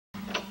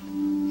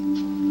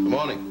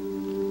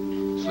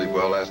morning. Sleep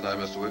well last night,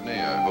 Mr. Whitney?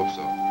 I hope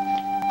so.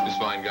 Just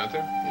fine, Gunther.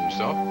 And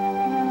yourself?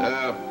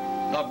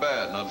 Not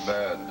bad, not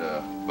bad.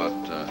 But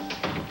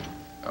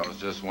I was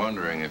just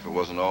wondering if it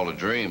wasn't all a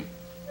dream.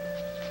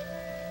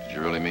 Did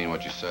you really mean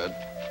what you said?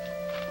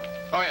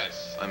 Oh,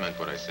 yes. I meant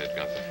what I said,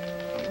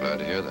 Gunther. I'm glad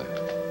to hear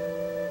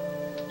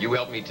that. You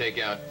help me take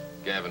out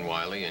Gavin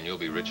Wiley, and you'll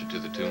be richer to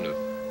the tune of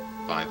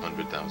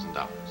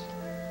 $500,000.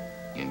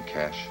 In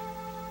cash?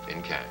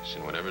 In cash,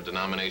 in whatever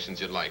denominations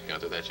you'd like,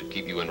 Gunther. That should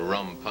keep you in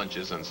rum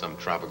punches on some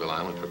tropical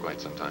island for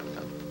quite some time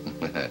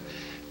to come.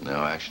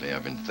 No, actually,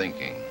 I've been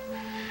thinking.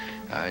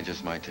 I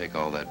just might take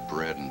all that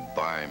bread and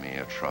buy me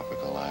a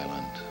tropical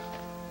island.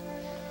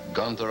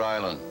 Gunther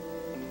Island.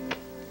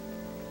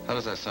 How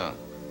does that sound?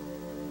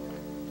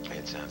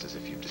 It sounds as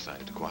if you've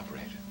decided to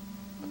cooperate.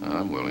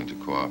 I'm willing to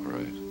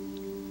cooperate.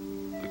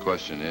 The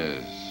question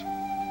is,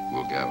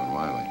 will Gavin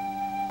Wiley?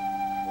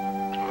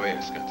 Oh,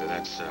 yes, Gunther,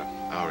 that's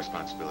our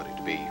responsibility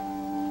to be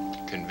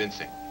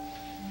convincing.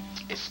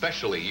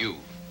 Especially you.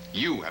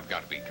 You have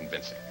got to be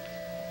convincing.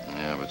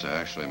 Yeah, but to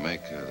actually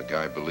make the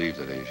guy believe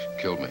that he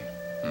killed me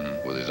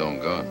with his own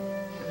gun,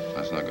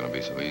 that's not going to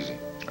be so easy.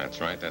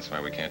 That's right. That's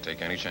why we can't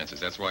take any chances.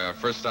 That's why our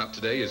first stop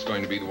today is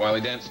going to be the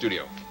Wiley Dance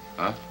Studio.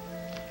 Huh?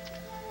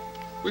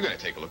 We're going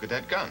to take a look at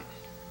that gun.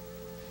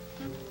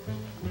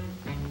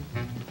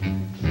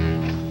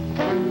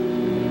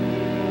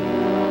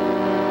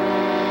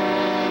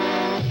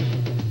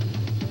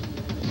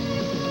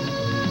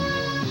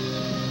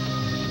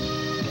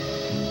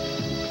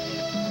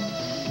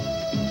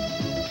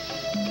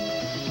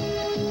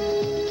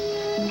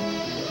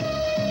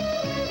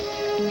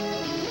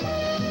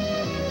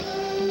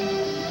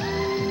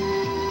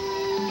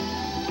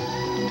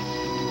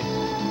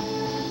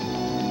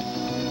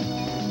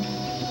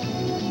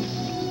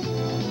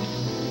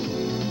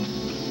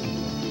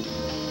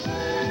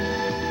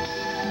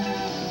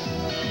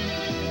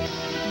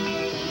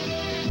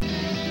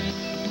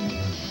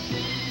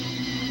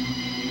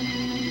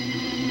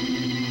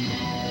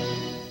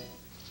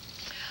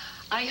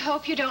 I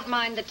hope you don't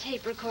mind the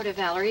tape recorder,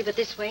 Valerie, but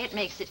this way it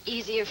makes it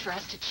easier for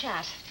us to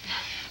chat.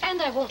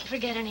 And I won't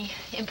forget any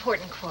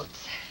important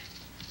quotes.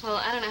 Well,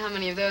 I don't know how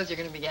many of those you're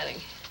going to be getting.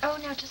 Oh,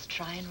 now just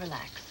try and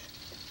relax.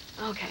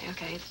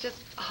 Okay. It's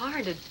just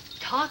hard to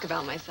talk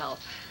about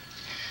myself.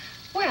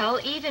 Well,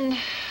 even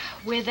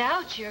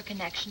without your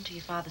connection to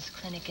your father's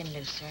clinic in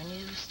Lucerne,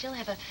 you still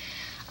have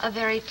a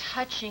very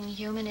touching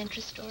human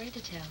interest story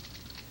to tell.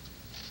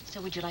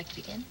 So would you like to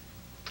begin?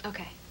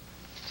 Okay.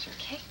 Sure.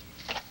 Okay.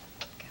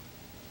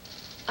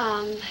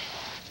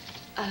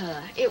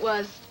 It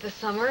was the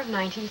summer of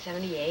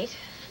 1978.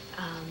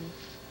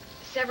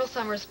 Several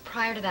summers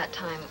prior to that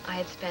time, I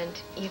had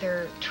spent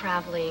either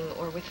traveling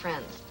or with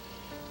friends.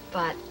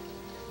 But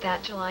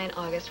that July and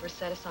August were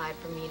set aside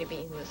for me to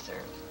be in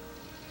Lucerne.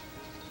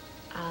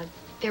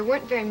 There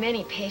weren't very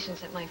many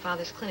patients at my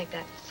father's clinic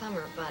that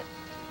summer, but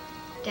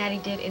Daddy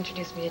did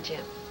introduce me to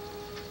Jim.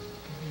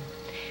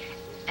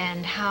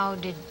 And how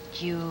did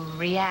you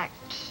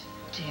react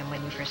to him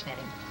when you first met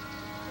him?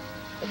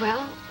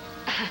 Well,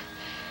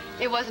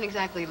 it wasn't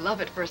exactly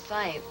love at first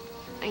sight.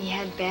 He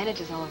had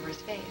bandages all over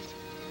his face.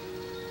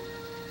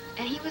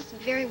 And he was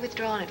very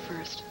withdrawn at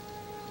first.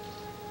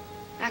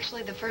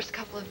 Actually, the first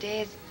couple of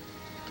days,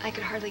 I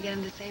could hardly get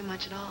him to say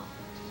much at all.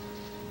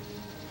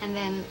 And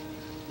then,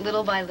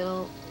 little by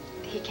little,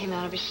 he came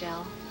out of his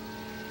shell.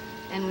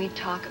 And we'd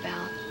talk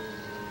about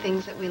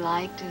things that we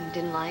liked and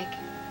didn't like.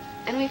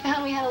 And we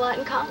found we had a lot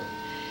in common.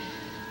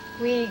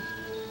 We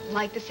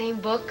liked the same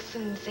books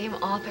and the same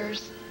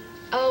authors.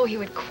 Oh, he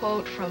would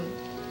quote from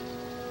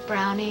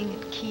Browning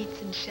and Keats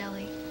and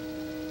Shelley.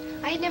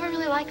 I had never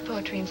really liked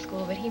poetry in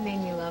school, but he made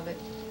me love it.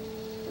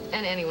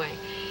 And anyway,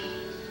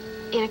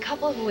 in a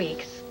couple of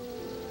weeks,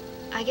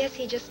 I guess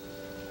he just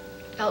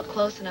felt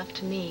close enough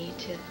to me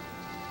to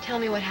tell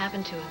me what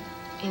happened to him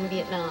in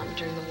Vietnam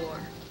during the war.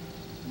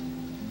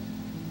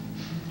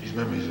 These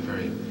memories are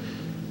very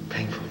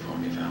painful for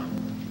me, Val.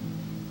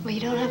 Well,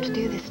 you don't have to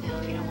do this now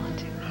if you don't want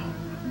to. No.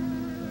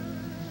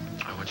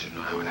 I want you to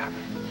know how it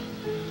happened.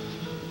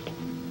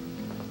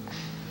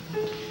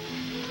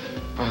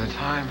 By the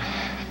time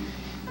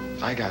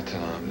I got to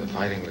Nam, the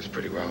fighting was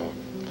pretty well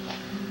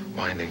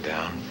winding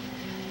down.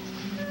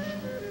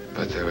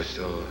 But there were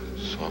still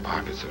small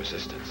pockets of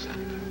resistance,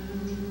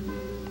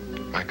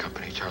 and my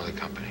company, Charlie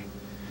Company,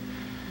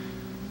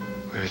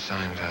 we were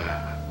assigned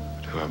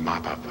to a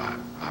mop-up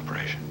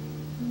operation.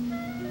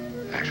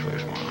 Actually, it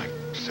was more like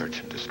search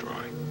and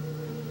destroy.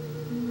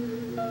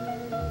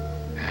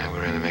 And we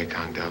were in the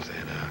Mekong Delta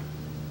in a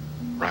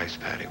rice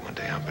paddy one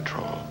day on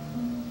patrol.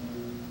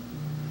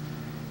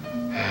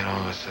 And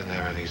all of a sudden,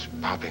 there were these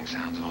popping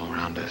sounds all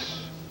around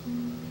us.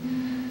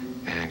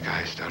 And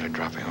guys started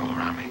dropping all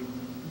around me.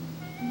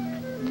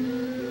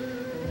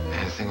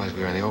 And the thing was,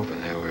 we were in the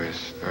open. There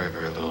was very,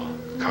 very little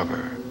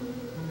cover.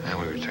 And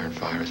we returned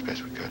fire as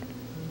best we could.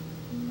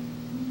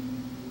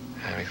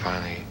 And we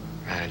finally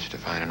managed to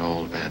find an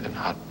old abandoned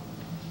hut.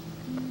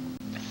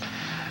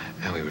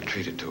 And we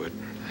retreated to it.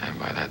 And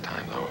by that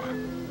time, though,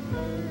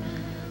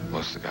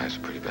 most of the guys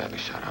were pretty badly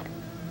shot up.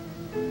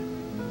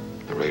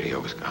 The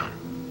radio was gone,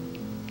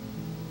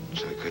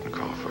 so we couldn't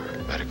call for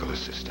medical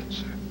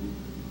assistance or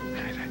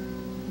anything.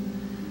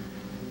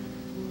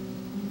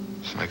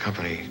 So my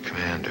company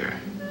commander,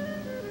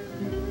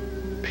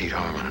 Pete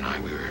Harmon, and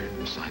I, we were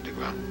assigned to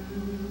go out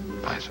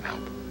and find some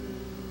help.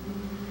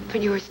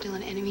 But you were still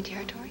in enemy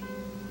territory?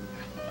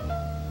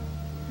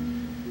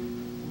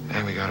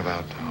 And we got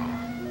about,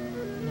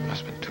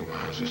 must have been 2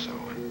 miles or so,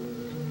 and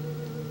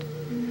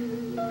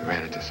we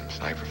ran into some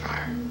sniper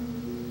fire.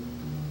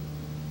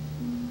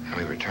 And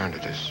we returned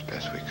it as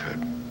best we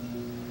could.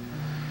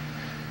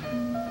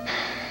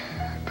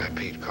 But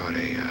Pete caught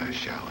a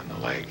shell in the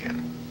leg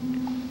and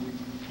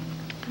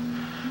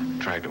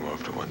dragged him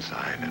off to one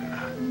side and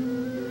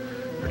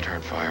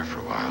returned fire for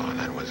a while. And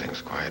then when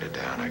things quieted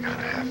down, I kind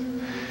of half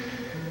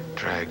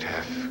dragged,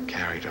 half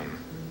carried him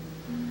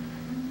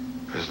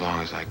for as long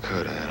as I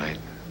could, and then I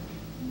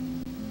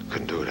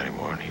couldn't do it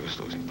anymore, and he was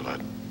losing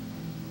blood.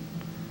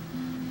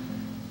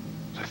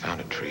 So I found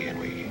a tree, and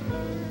we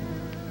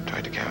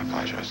tried to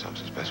camouflage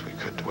ourselves as best we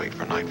could to wait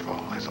for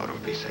nightfall. I thought it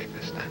would be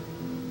safest then.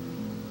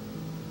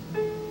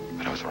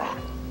 But I was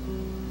wrong.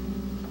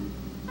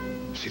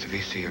 See, the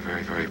VC are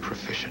very, very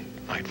proficient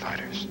night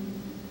fighters.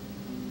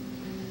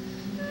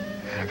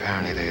 And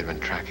apparently they had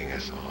been tracking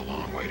us all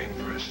along, waiting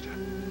for us to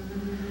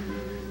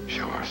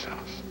show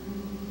ourselves.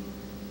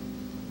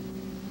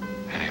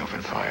 And he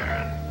opened fire,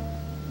 and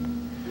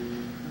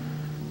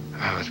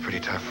it was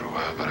pretty tough for a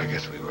while, but I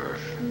guess we were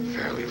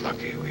fairly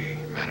lucky. We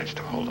managed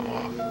to hold him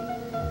off.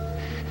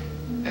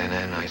 And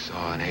then I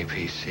saw an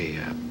APC,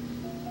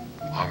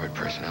 armored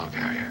personnel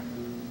carrier,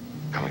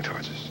 coming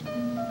towards us.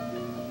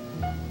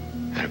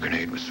 And a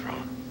grenade was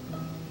thrown.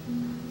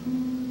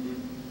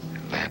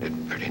 It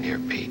landed pretty near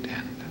Pete,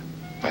 and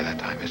by that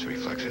time his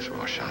reflexes were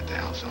all shot to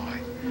hell, so I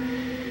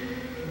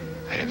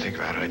didn't think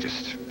about it. I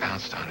just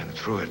pounced on it and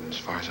threw it as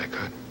far as I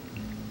could.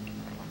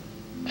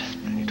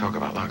 And you talk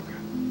about luck.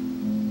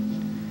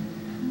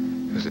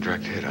 It was a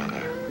direct hit on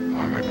the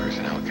armored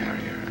personnel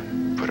carrier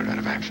and put it out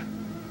of action.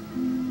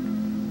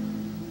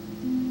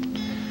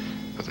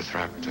 But the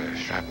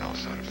shrapnel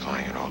started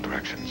flying in all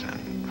directions, and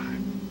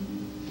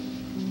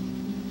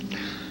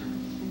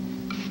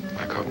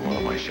I caught more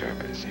than my share of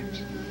it, it seems.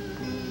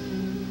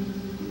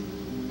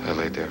 I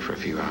laid there for a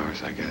few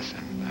hours, I guess,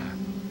 and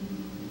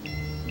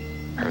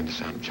heard the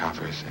sound of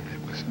choppers, and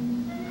it was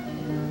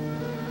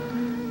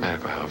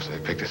medical help, so they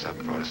picked us up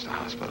and brought us to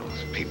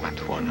hospitals. Pete went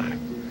to one,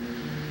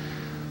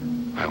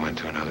 I went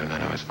to another, and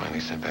then I was finally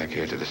sent back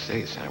here to the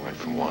States, and I went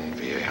from one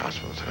VA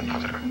hospital to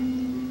another,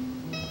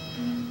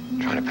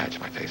 trying to patch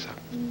my face up.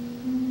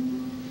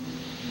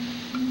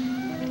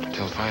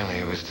 Until finally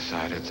it was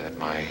decided that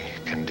my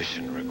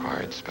condition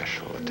required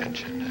special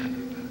attention,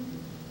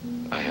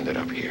 and I ended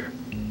up here.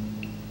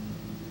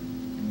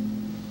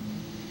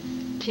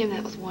 Jim,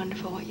 that was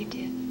wonderful what you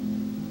did.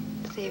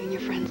 Saving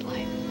your friend's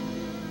life.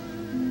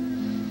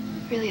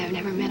 Really, I've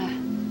never met a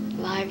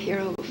live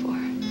hero before.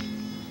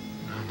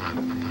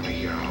 I'm not a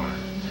hero.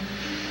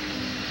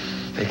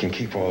 They can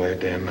keep all their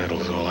damn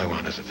medals. All I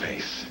want is a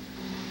face.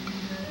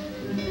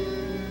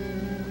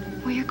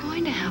 Well, you're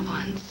going to have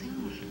one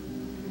soon.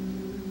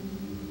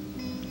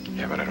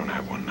 Yeah, but I don't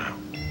have one now.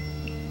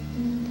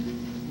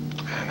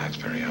 And that's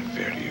very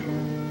unfair to you.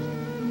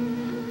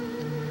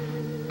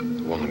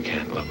 A woman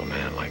can't love a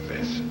man like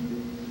this.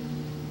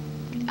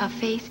 A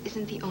face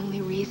isn't the only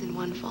reason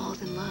one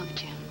falls in love,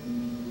 Jim.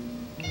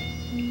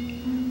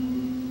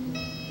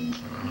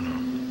 Oh, no.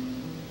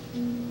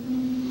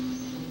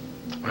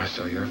 When I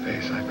saw your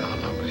face, I fell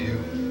in love with you.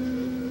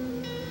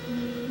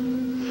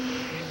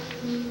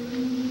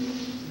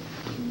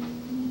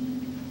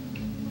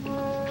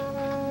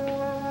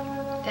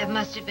 That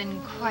must have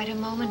been quite a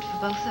moment for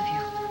both of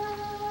you.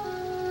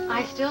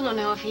 I still don't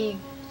know if he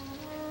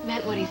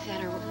meant what he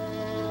said or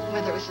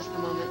whether it was just the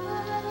moment.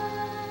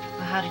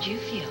 Well, how did you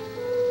feel?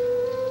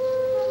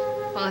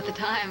 Well, at the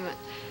time,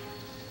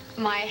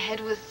 my head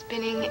was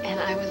spinning and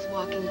I was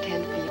walking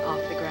 10 feet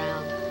off the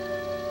ground.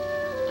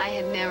 I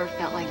had never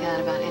felt like that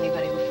about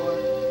anybody before.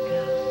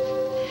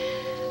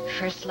 No.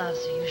 First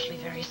loves are usually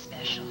very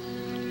special.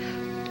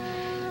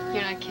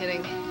 You're not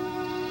kidding.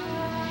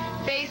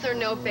 Face or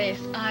no face,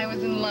 I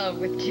was in love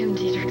with Jim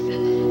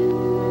Dietrichson.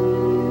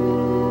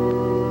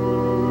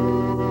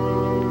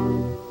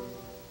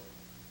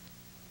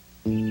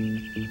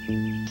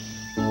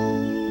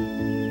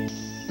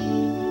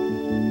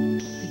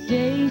 The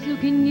day's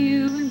looking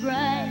new and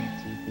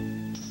bright,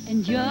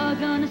 and you're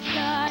gonna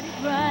start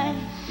it right.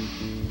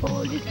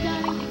 All this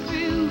time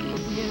through,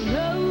 the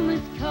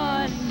aroma's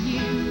calling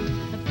you.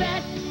 The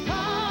best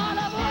part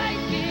of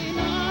waking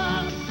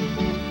up,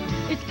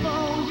 it's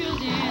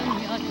Folgers in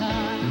your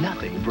car.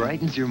 Nothing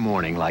brightens your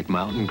morning like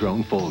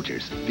mountain-grown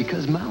Folgers,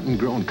 because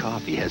mountain-grown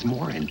coffee has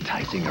more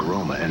enticing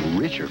aroma and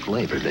richer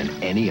flavor than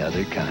any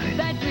other kind.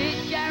 That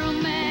rich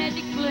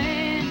aromatic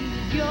blend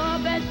is your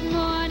best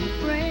morning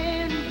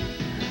friend.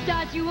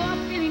 Starts you off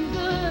feeling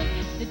good,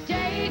 the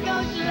day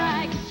goes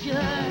like it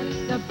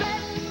should. The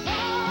best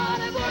part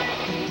of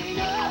waking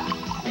up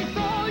is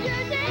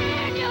Folgers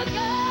in your car.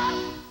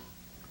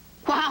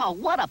 Wow,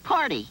 what a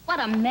party. What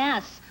a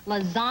mess.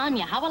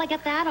 Lasagna. How will I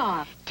get that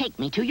off? Take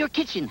me to your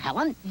kitchen,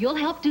 Helen. You'll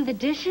help do the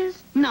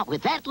dishes? Not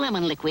with that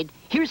lemon liquid.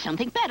 Here's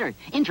something better.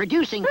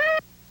 Introducing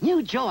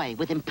New Joy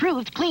with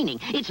improved cleaning.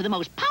 It's the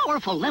most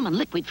powerful lemon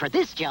liquid for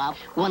this job.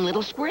 One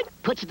little squirt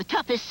puts the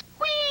toughest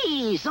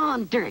squeeze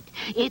on dirt.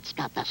 It's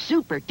got the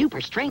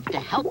super-duper strength to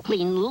help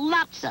clean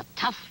lots of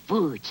tough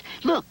foods.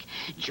 Look,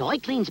 Joy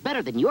cleans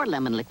better than your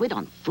lemon liquid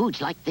on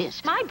foods like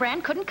this. My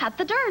brand couldn't cut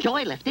the dirt.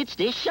 Joy left its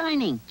dish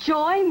shining.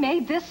 Joy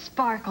made this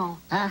sparkle.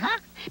 Uh-huh.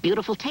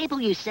 Beautiful table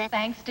you set.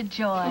 Thanks to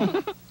Joy.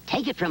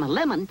 Take it from a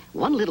lemon.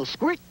 One little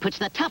squirt puts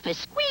the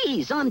toughest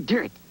squeeze on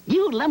dirt.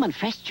 New Lemon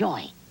Fresh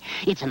Joy.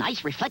 It's a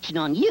nice reflection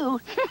on you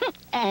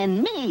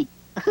and me.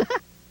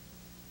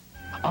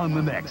 On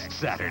the next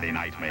Saturday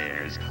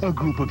Nightmares, a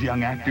group of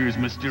young actors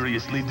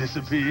mysteriously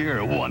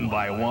disappear one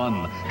by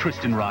one.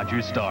 Tristan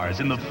Rogers stars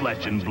in the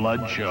Flesh and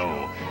Blood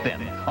show.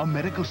 Then, a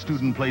medical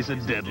student plays a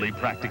deadly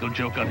practical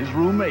joke on his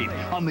roommate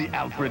on the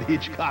Alfred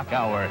Hitchcock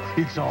Hour.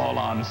 It's all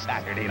on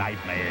Saturday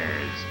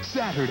Nightmares.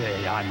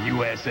 Saturday on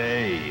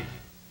USA.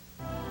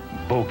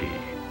 Bogey,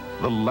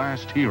 the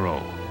last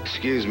hero.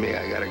 Excuse me,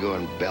 I gotta go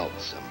and belt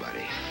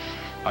somebody.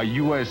 A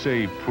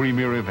USA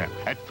premiere event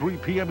at 3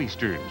 p.m.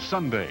 Eastern,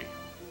 Sunday.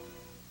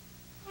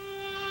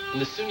 And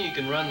the sooner you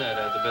can run that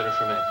out, the better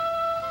for me.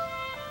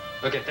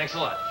 Okay, thanks a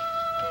lot.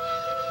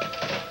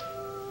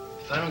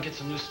 If I don't get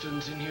some new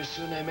students in here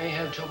soon, I may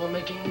have trouble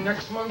making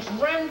next month's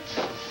rent.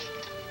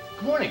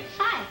 Good morning.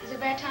 Hi, is it a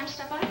bad time to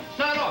stop by?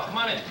 Not at all, come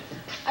on in.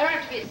 I don't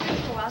have to be at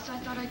 6 for a while, so I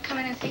thought I'd come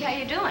in and see how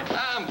you're doing.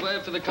 I'm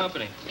glad for the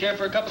company. Care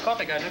for a cup of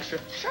coffee? Got an extra.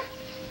 Sure.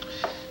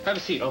 Have a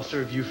seat. I'll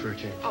serve you for a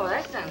change. Oh,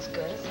 that sounds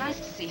good. It's nice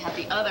to see how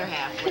the other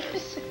half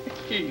lives.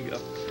 Here you go.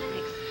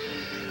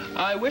 Thanks.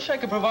 I wish I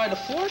could provide a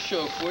floor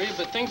show for you,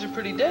 but things are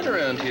pretty dead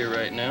around here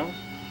right now.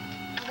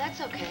 Well, that's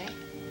okay.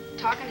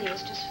 Talking to you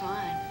is just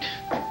fine.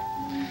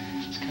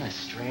 It's kind of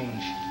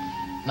strange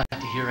not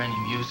to hear any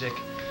music,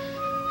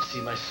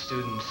 see my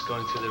students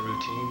going through their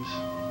routines.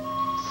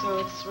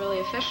 So it's really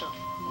official.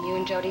 You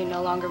and Jody are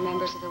no longer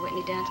members of the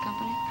Whitney Dance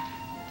Company?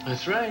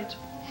 That's right.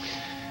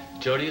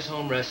 Jody is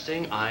home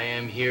resting. I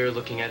am here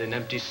looking at an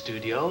empty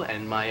studio,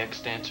 and my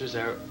ex-dancers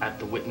are at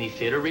the Whitney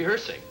Theater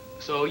rehearsing.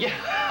 So, yeah,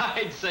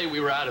 I'd say we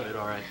were out of it,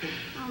 all right.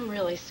 I'm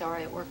really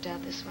sorry it worked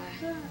out this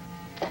way.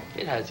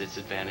 It has its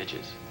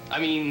advantages. I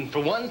mean,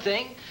 for one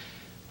thing,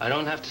 I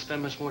don't have to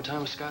spend much more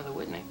time with Skylar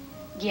Whitney.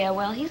 Yeah,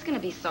 well, he's gonna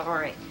be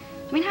sorry.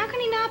 I mean, how can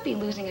he not be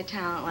losing a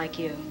talent like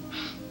you?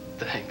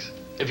 Thanks.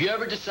 If you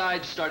ever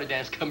decide to start a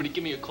dance company,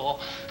 give me a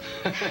call.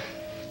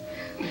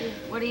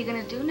 What are you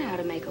gonna do now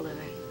to make a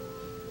living?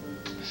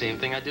 Same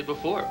thing I did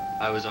before.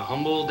 I was a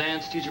humble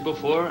dance teacher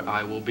before.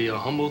 I will be a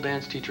humble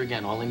dance teacher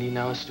again. All I need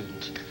now is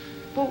students.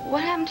 Well,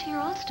 what happened to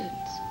your old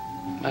students?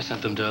 I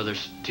sent them to other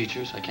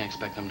teachers. I can't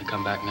expect them to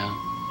come back now.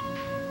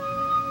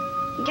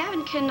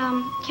 Gavin,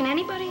 can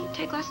anybody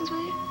take lessons with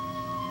you?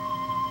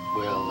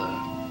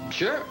 Well,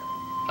 sure.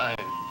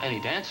 Any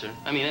dancer.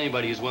 I mean,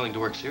 anybody who's willing to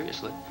work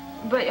seriously.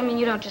 But, I mean,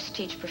 you don't just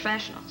teach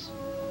professionals.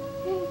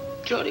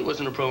 Jody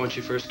wasn't a pro when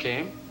she first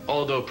came,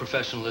 although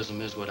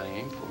professionalism is what I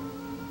aim for.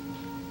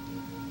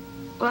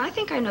 Well, I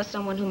think I know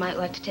someone who might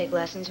like to take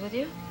lessons with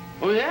you.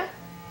 Oh, yeah?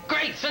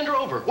 Great, send her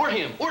over. Or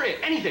him, or it,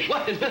 anything.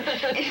 What? It's a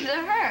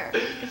her.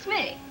 It's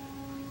me.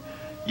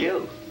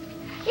 You?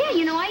 Yeah,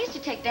 you know, I used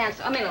to take dance,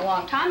 I mean, a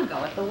long time ago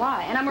at the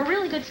Y, and I'm a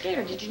really good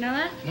skater. Did you know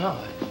that?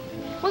 No.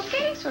 Well,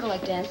 skating's sort of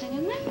like dancing,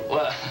 isn't it?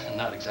 Well,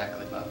 not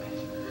exactly, Bobby.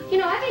 You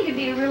know, I think it'd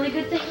be a really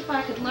good thing if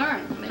I could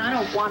learn. I mean, I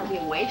don't want to be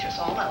a waitress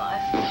all my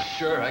life.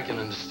 Sure, I can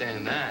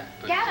understand that,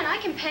 but... Gavin, I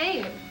can pay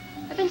you.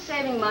 I've been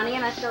saving money,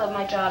 and I still have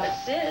my job at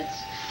Sid's.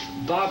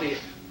 Bobby,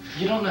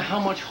 you don't know how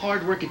much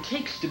hard work it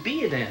takes to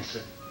be a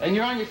dancer. And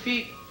you're on your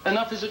feet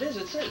enough as it is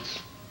at Sid's.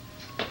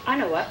 I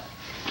know what.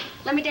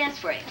 Let me dance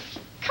for you.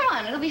 Come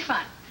on, it'll be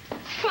fun.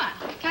 Come on.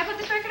 Can I put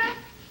this record on?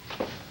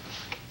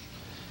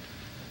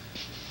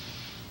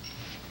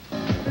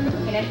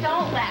 And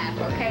don't laugh,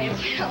 okay?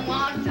 It's been a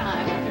long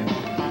time.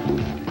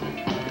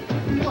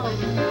 1,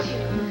 2,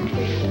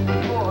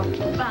 3, 4,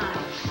 5,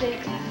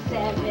 6,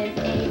 7,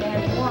 8,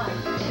 and 1,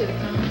 2,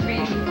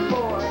 3,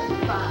 4,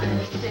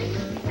 5, 6,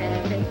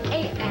 7,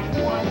 8, and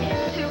 1, and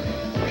 2,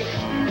 3,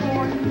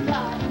 4,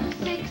 5,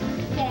 6,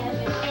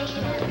 7, 8,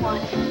 and 1,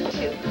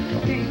 2,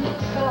 3,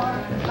 4,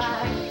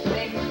 5,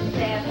 6,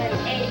 7,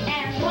 8,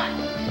 and 1.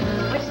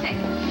 What'd you think?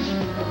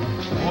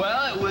 Well,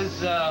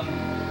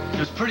 it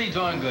was pretty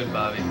darn good,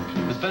 Bobby.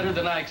 It was better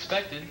than I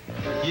expected.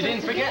 You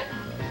didn't forget.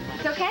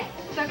 It's okay.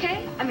 It's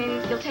okay. I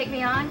mean, you'll take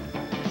me on.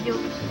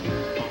 You'll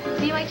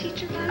be my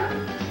teacher,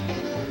 Gavin?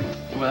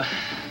 Well,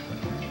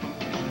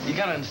 you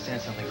gotta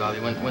understand something, Bobby.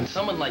 When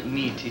someone like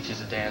me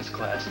teaches a dance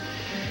class,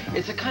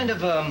 it's a kind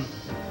of,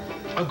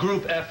 a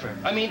group effort.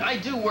 I mean, I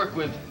do work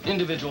with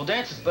individual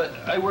dancers, but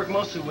I work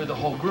mostly with a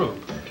whole group.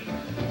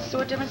 So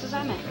what difference does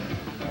that make?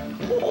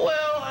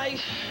 Well, I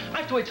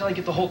have to wait till I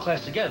get the whole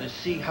class together to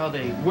see how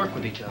they work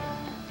with each other.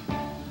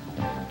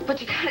 But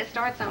you gotta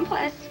start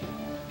someplace.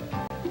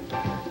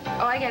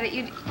 Oh, I get it.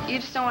 You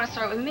just don't want to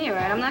start with me,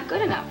 right? I'm not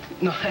good enough.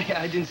 No,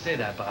 I didn't say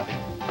that, Bobby.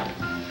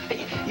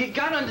 You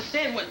gotta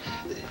understand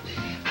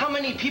how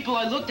many people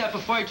I looked at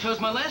before I chose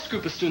my last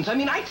group of students. I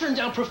mean, I turned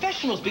down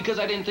professionals because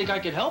I didn't think I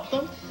could help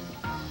them.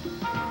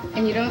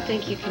 And you don't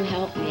think you can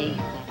help me?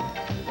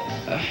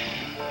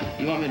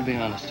 You want me to be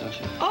honest, don't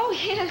you? Oh,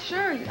 yeah,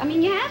 sure. I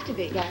mean, you have to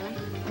be, darling.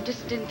 I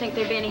just didn't think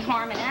there'd be any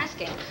harm in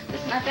asking.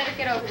 Listen, I better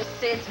get over to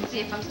Sid's and see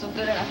if I'm still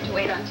good enough to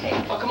wait on tape.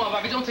 Oh, come on,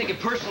 Bobby, don't take it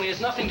personally.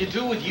 It's nothing to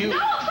do with you. No,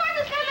 of course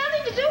it's got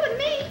nothing to do with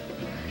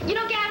me. You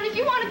know, Gavin, if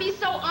you want to be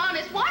so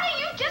honest, why don't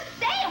you just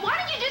say it? Why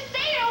don't you just say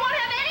you don't want to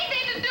have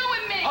anything to do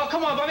with me? Oh,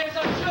 come on, Bobby, it's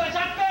not true. It's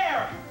not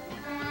fair.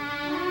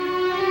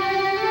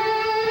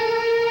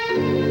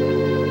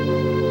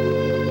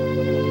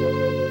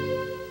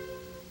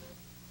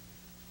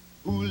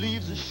 Who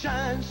leaves a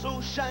shine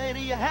so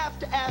shiny you have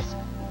to ask?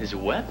 Is it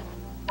wet?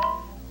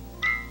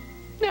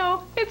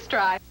 No, it's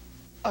dry.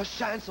 A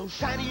shine so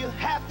shiny you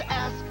have to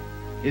ask.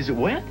 Is it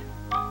wet?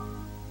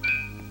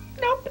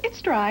 Nope,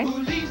 it's dry.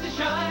 Who leaves a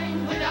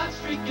shine without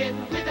streaking,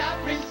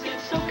 without rinsing?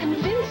 So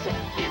convincing.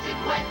 Is it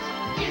wet?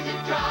 Is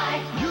it dry?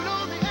 You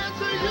know the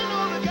answer, you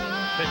know the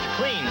guy. Mr.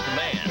 Clean is the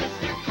man.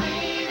 Mr.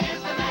 Clean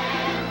is the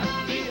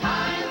man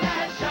behind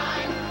that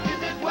shine.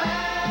 Is it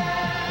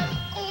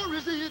wet or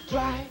is it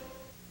dry?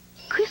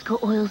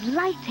 Crisco Oil's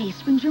light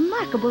taste brings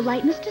remarkable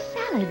lightness to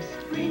salads.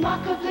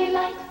 Remarkably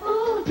light,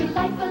 ooh,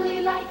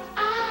 delightfully light.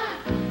 Ah,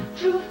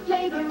 true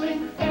flavor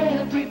in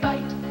every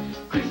bite.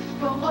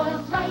 Crisco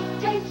Oil's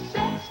light taste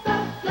sets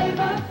the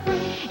flavor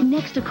free.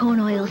 Next to corn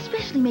oil,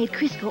 specially made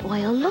Crisco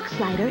Oil looks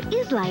lighter,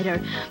 is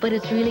lighter, but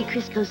it's really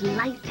Crisco's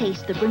light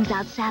taste that brings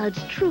out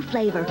salad's true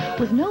flavor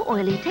with no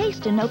oily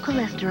taste and no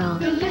cholesterol.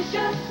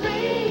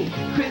 Deliciously,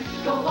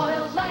 Crisco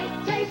Oil's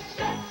light taste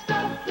sets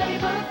the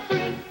flavor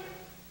free.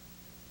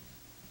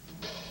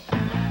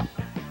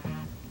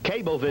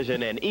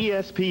 Cablevision and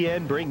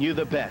ESPN bring you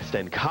the best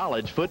in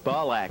college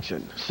football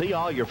action. See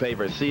all your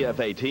favorite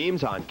CFA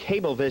teams on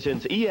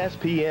Cablevision's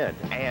ESPN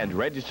and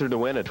register to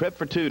win a trip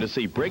for two to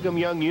see Brigham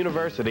Young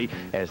University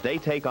as they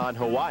take on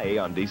Hawaii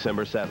on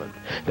December 7th.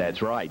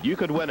 That's right, you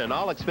could win an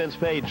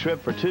all-expense-paid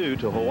trip for two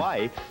to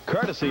Hawaii,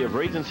 courtesy of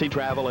Regency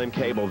Travel and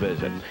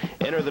Cablevision.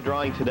 Enter the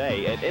drawing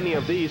today at any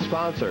of these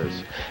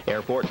sponsors: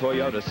 Airport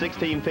Toyota,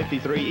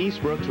 1653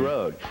 East Brooks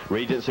Road;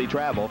 Regency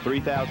Travel,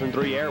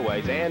 3003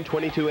 Airways and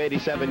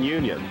 2287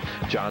 Union;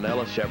 John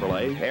Ellis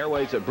Chevrolet,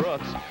 Airways at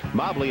Brooks;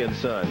 Mobley &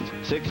 Sons,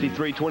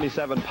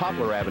 6327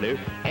 Poplar Avenue;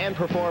 and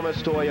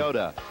Performance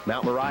Toyota,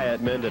 Mount Moriah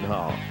at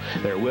Mendenhall.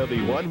 There will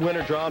be one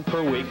winner drawn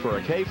per week for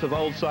a case of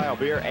Old Style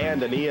beer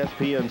and an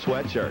ESPN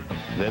sweatshirt.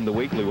 Then the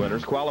weekly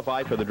winners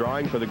qualify for the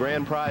drawing for the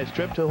grand prize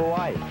trip to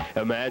Hawaii.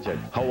 Imagine,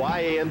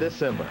 Hawaii in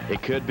December.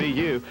 It could be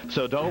you,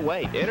 so don't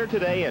wait. Enter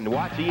today and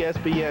watch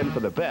ESPN for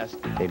the best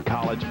in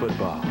college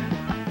football.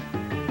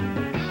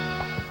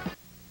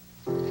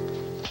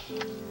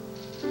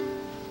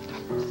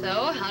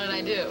 So, how did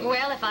I do?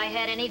 Well, if I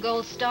had any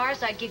gold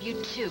stars, I'd give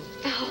you 2.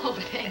 Oh,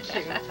 thank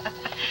you.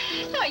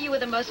 No, you were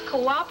the most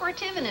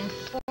cooperative and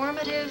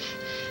informative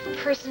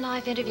person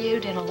I've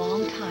interviewed in a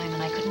long time,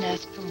 and I couldn't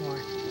ask for more.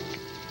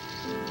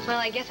 Well,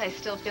 I guess I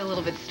still feel a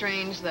little bit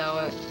strange,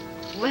 though,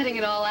 letting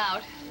it all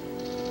out.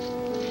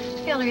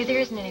 Hillary, there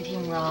isn't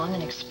anything wrong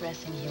in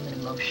expressing human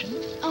emotion.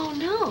 Oh,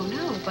 no,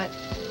 but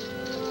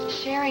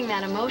sharing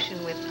that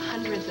emotion with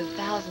hundreds of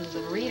thousands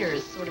of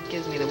readers sort of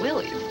gives me the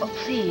willies. Oh,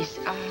 please,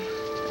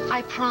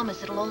 I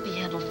promise it'll all be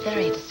handled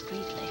very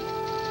discreetly.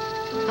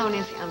 Oh,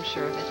 Nancy, I'm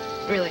sure of it.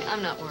 Really,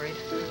 I'm not worried.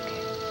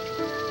 Okay.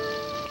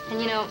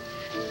 And you know,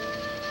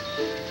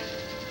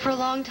 for a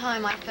long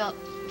time I felt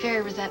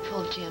very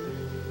resentful of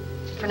Jim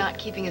for not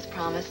keeping his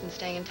promise and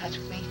staying in touch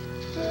with me.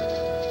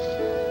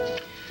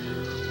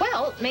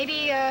 Well,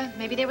 maybe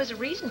there was a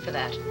reason for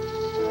that.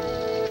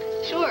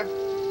 Sure.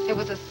 It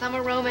was a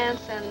summer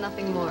romance and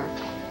nothing more.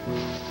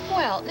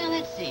 Well, now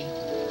let's see.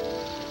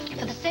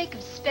 For the sake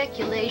of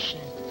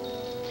speculation,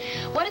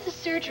 what if the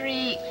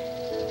surgery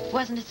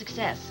wasn't a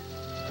success?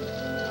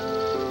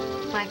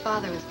 My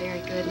father was very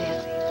good,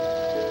 Nancy.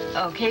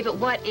 Okay, but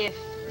what if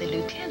the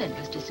lieutenant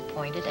was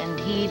disappointed and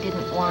he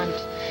didn't want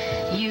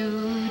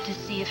you to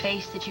see a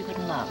face that you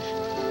couldn't love?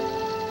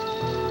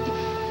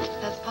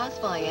 That's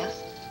possible, I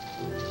guess.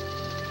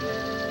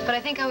 But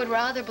I think I would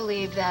rather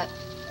believe that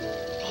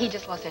he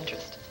just lost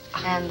interest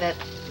and that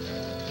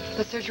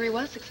the surgery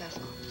was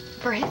successful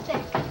for his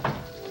sake.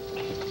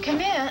 Come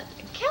in.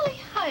 Kelly,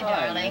 hi,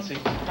 darling. Nancy.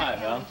 Hi,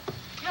 Val.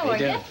 How are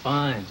you?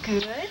 Fine.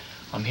 Good.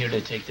 I'm here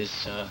to take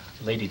this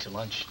lady to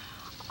lunch.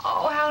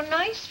 Oh, how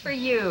nice for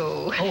you.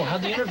 Oh,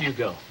 how'd the interview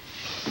go?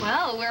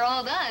 Well, we're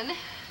all done.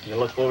 You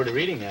look forward to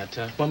reading that.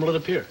 When will it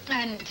appear?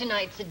 And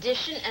tonight's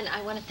edition, and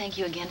I want to thank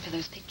you again for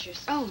those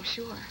pictures. Oh,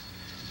 sure.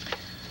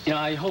 You know,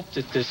 I hope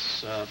that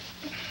this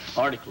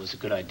article is a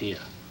good idea.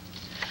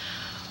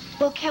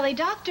 Well, Kelly,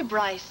 Dr.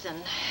 Bryson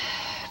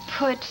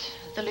put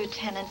the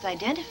lieutenant's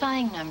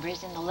identifying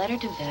numbers in the letter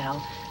to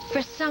Val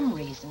for some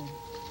reason.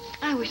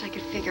 I wish I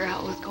could figure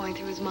out what was going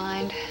through his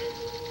mind.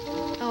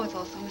 Oh, it's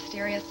all so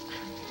mysterious.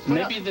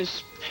 Maybe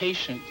this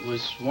patient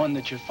was one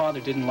that your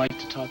father didn't like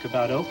to talk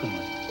about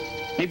openly.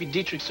 Maybe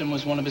Dietrichson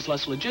was one of his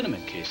less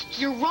legitimate cases.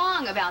 You're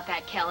wrong about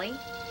that, Kelly.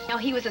 Now,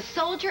 he was a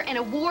soldier and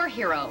a war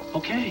hero.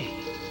 Okay.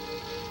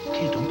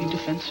 Okay, don't be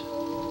defensive.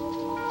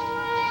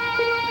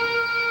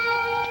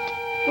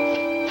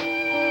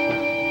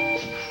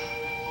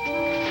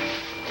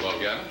 Hello,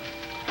 Gavin.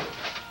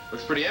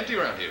 Looks pretty empty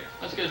around here.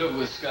 Let's get it over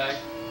with, Sky.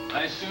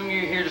 I assume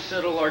you're here to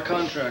settle our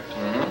contract.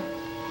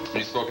 Mm-hmm.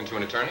 You spoken to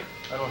an attorney?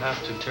 I don't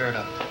have to. Tear it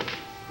up.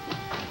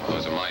 Well,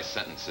 those are my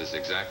sentences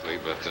exactly,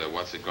 but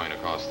what's it going to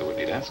cost the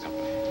Whitney Dance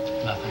Company?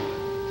 Nothing.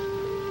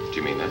 Do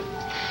you mean that?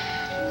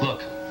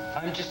 Look,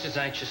 I'm just as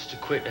anxious to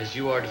quit as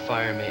you are to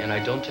fire me, and I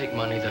don't take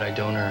money that I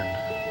don't earn.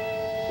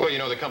 Well, you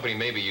know, the company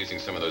may be using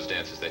some of those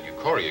dances that you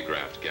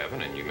choreographed,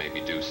 Gavin, and you may be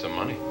due some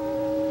money.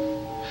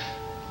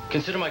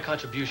 Consider my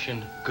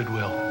contribution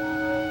goodwill.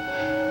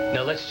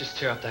 Now let's just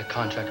tear up that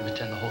contract and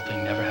pretend the whole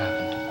thing never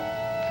happened.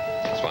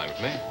 That's fine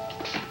with me.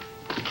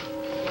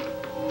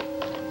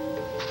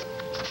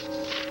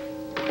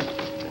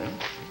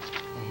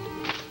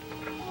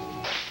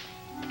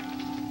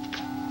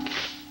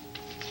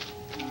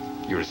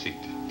 Your receipt.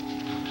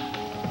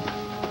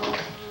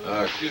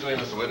 Excuse me,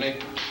 Mr. Whitney.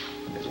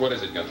 Yes, what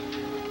is it, Gunther?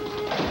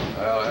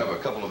 I have a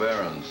couple of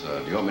errands.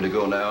 Do you want me to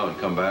go now and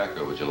come back,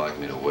 or would you like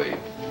me to wait?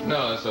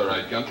 No, that's all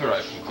right, Gunther.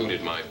 I've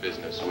concluded my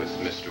business with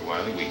Mr.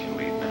 Wiley. We can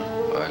leave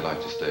now. I'd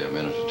like to stay a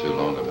minute or two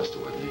longer, Mr.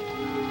 Whitney.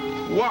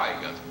 Why,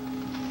 Gunther?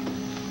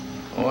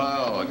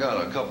 Well, I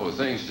got a couple of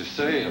things to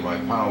say to my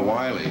pal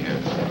Wiley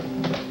here.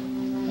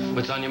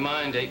 What's on your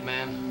mind, ape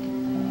man?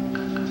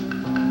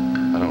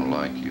 I don't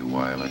like you,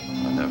 Wiley.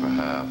 I never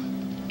have.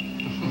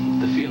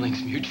 The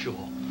feeling's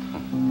mutual.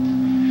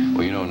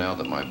 Well, you know, now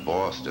that my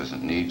boss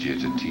doesn't need you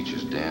to teach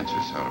his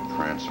dancers how to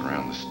prance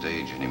around the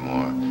stage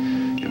anymore,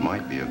 it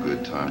might be a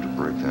good time to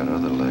break that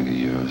other leg of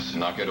yours.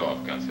 Knock it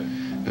off, Gunther.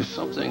 There's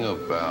something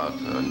about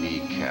a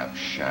kneecap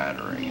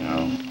shattering, you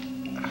know?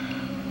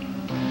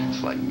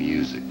 It's like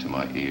music to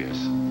my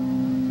ears.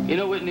 You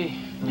know, Whitney,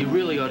 you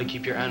really ought to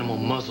keep your animal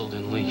muzzled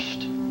and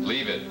leashed.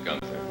 Leave it,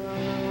 Gunther.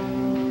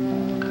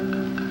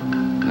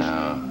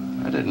 Now,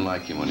 I didn't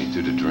like him when he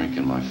threw the drink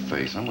in my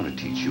face. I'm going to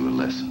teach you a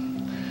lesson.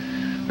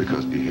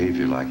 Because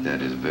behavior like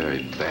that is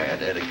very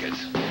bad etiquette.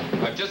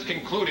 I've just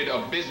concluded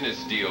a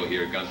business deal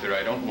here, Gunther.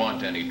 I don't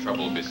want any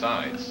trouble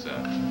besides. The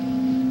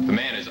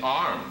man is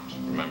armed,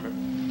 remember?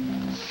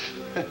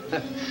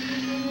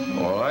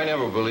 Well, I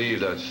never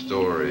believed that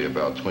story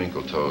about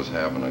Twinkle Toes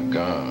having a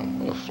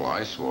gun. A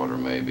fly swatter,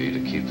 maybe,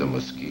 to keep the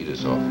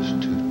mosquitoes off his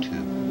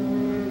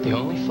toot-toot. The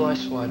only fly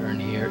swatter in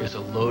here is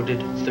a loaded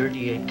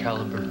 .38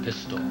 caliber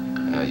pistol.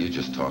 Now, you're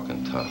just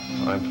talking tough.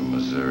 I'm from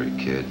Missouri,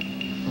 kid.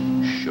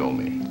 Show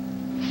me.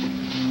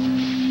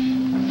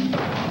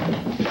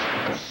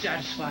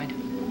 Satisfied?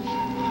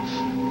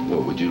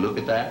 Well, would you look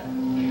at that?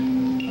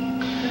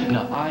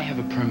 Now, I have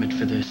a permit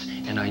for this,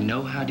 and I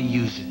know how to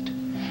use it.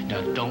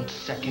 Now, don't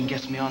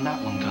second-guess me on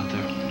that one,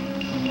 Gunther.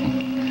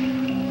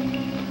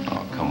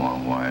 Oh, come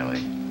on,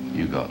 Wiley.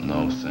 You got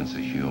no sense of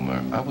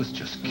humor. I was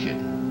just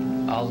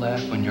kidding. I'll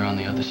laugh when you're on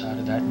the other side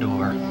of that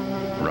door.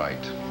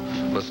 Right.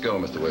 Let's go,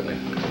 Mr. Whitney.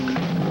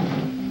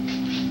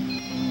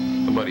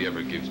 Nobody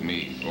ever gives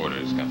me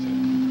orders, Gunther.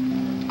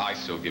 I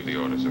still give the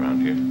orders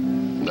around here.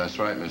 That's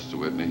right, Mr.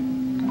 Whitney.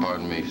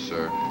 Pardon me,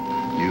 sir.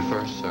 You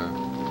first, sir.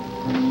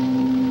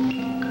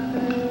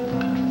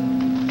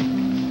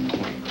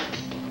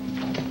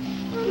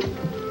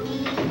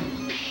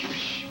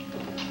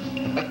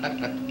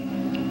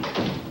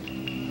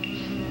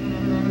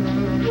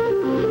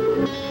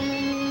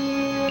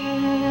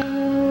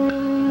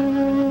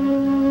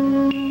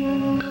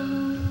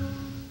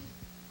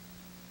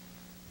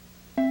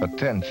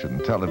 Attention,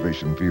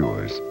 television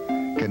viewers.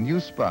 Can you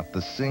spot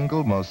the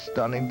single most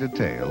stunning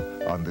detail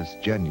on this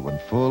genuine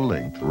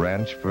full-length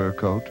ranch fur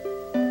coat?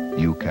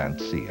 You can't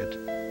see it.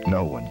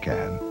 No one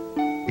can.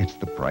 It's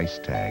the price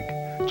tag.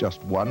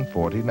 Just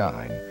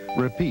 $149.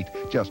 Repeat,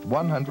 just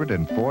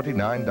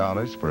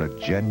 $149 for a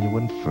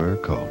genuine fur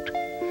coat.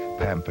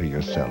 Pamper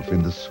yourself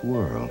in the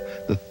swirl,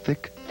 the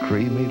thick,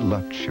 creamy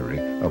luxury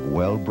of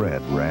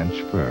well-bred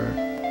ranch fur.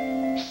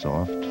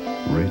 Soft,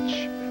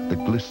 rich, the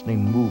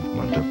glistening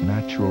movement of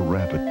natural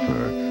rabbit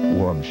fur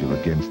warms you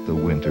against the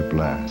winter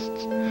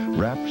blasts,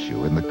 wraps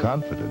you in the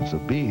confidence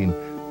of being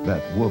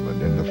that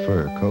woman in the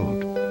fur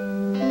coat.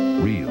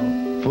 Real,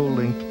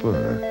 full-length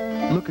fur.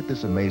 Look at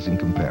this amazing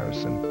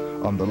comparison.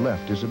 On the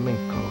left is a mink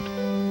coat.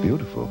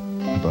 Beautiful,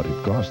 but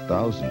it costs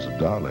thousands of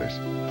dollars.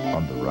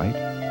 On the right,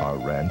 our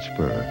ranch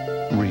fur.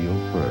 Real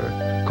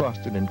fur.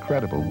 Cost an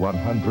incredible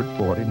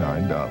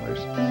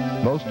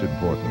 $149. Most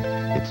important,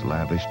 it's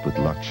lavished with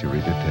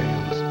luxury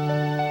details.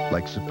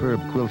 Like superb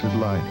quilted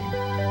lining,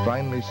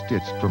 finely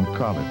stitched from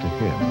collar to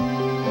hem,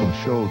 from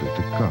shoulder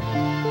to cuff.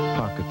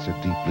 Pockets are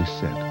deeply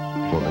set,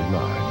 fully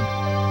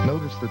lined.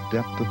 Notice the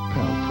depth of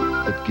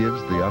pelt that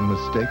gives the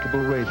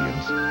unmistakable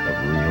radiance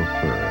of real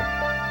fur.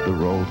 The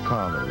rolled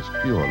collar is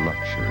pure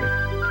luxury.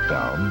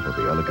 Down for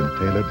the elegant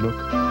tailored look,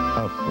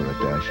 out for a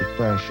dash of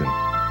fashion.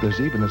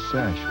 There's even a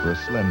sash for a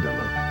slender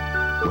look.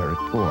 Wear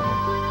it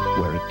formal,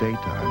 wear it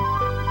daytime,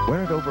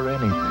 wear it over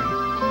anything,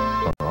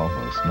 or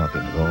almost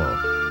nothing at all.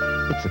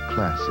 It's a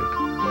classic,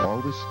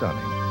 always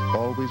stunning,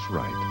 always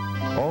right.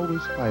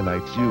 always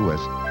highlights you as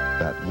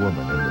that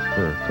woman in the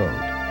fur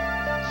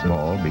coat.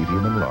 Small,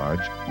 medium, and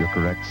large, your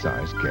correct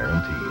size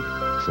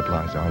guaranteed.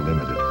 Supplies are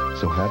limited,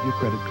 so have your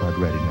credit card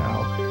ready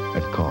now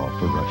and call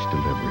for rush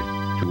delivery.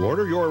 To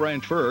order your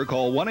ranch fur,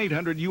 call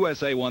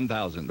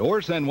 1-800-USA-1000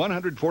 or send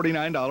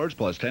 $149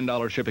 plus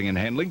 $10 shipping and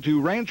handling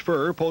to Ranch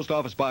Fur, Post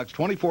Office Box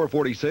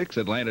 2446,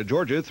 Atlanta,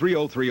 Georgia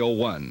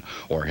 30301.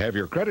 Or have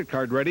your credit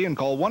card ready and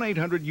call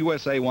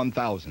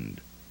 1-800-USA-1000.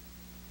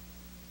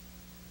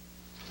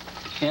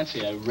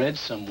 Nancy, I read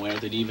somewhere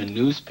that even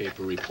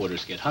newspaper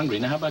reporters get hungry.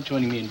 Now, how about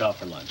joining me in Bell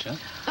for lunch, huh?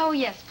 Oh,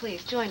 yes,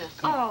 please, join us.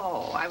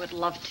 Oh, I would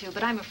love to,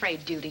 but I'm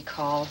afraid duty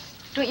calls.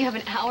 Don't you have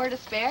an hour to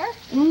spare?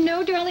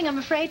 No, darling, I'm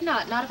afraid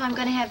not. Not if I'm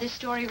going to have this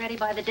story ready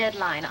by the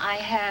deadline. I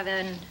have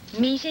a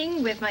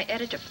meeting with my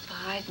editor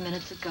 5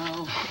 minutes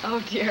ago.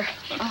 Oh, dear.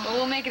 Well,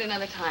 we'll make it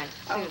another time.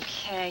 Soon.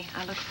 Okay,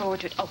 I look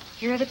forward to it. Oh,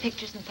 here are the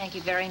pictures, and thank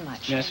you very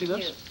much. May I see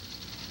those?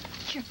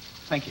 Sure.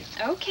 Thank you.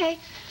 Okay.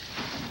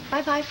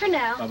 Bye-bye for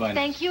now. Bye-bye.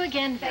 Thank you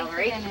again,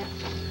 Valerie.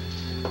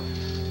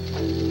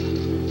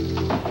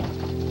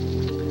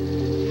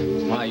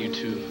 Wow, you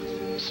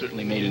two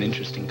certainly made an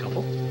interesting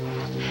couple.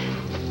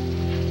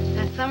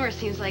 That summer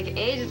seems like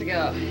ages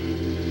ago.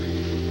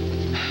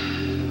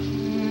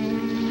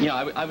 Yeah,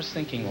 I was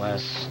thinking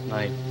last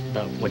night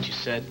about what you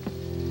said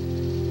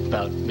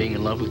about being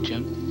in love with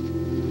Jim.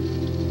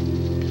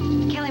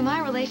 Kelly,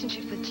 my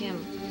relationship with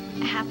Jim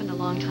happened a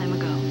long time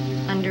ago,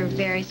 under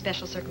very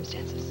special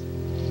circumstances.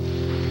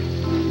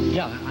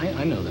 Yeah,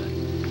 I know that.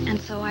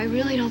 And so I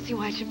really don't see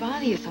why it should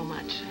bother you so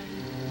much.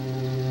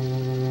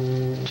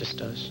 It just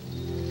does.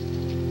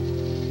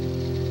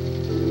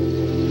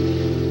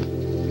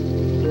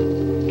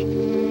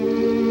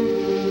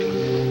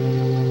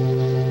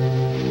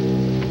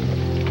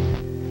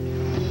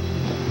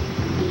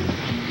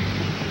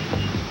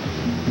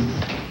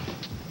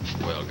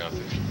 Well,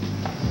 Gunther,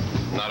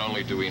 not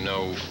only do we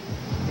know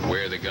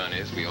where the gun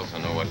is, we also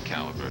know what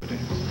caliber it is.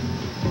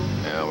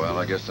 Yeah, well,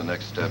 I guess the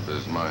next step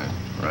is mine,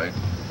 right?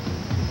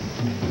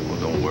 Well,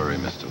 don't worry,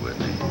 Mr.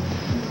 Whitney.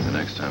 The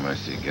next time I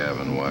see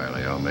Gavin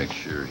Wiley, I'll make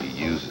sure he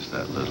uses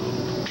that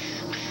little...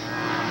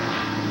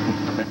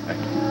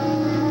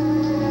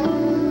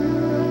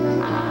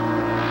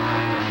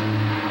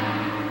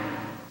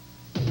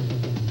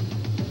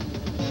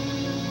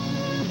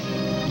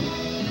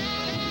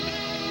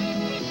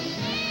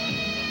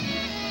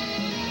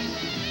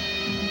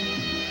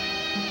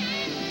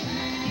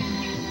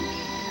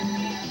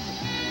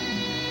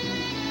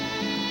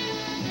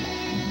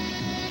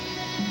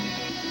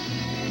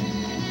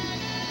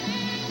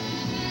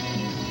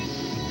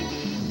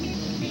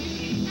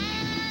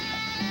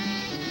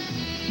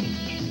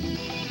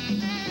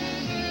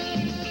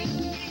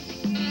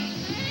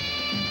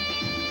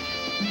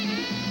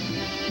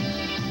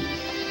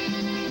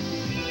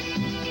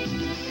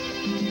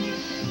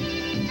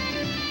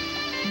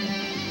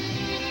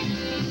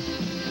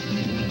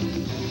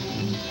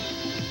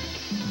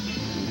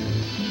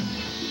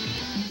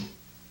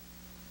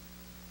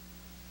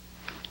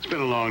 It's been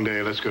a long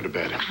day. Let's go to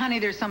bed. Honey,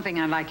 there's something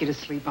I'd like you to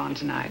sleep on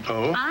tonight.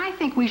 Oh? I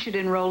think we should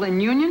enroll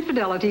in Union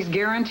Fidelity's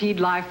Guaranteed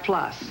Life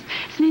Plus.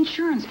 It's an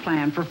insurance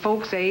plan for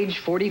folks age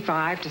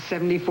 45 to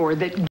 74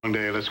 that... Long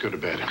day. Let's go to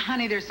bed.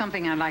 Honey, there's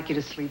something I'd like you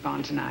to sleep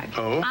on tonight.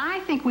 Oh?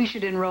 I think we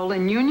should enroll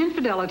in Union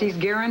Fidelity's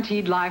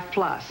Guaranteed Life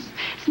Plus.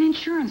 It's an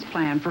insurance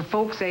plan for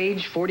folks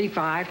age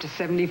 45 to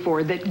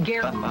 74 that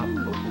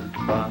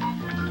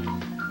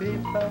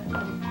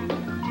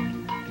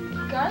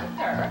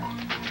Gunther?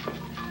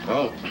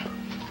 Oh,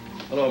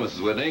 hello,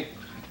 Mrs. Whitney.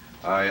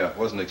 I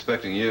wasn't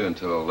expecting you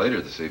until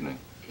later this evening.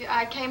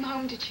 I came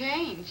home to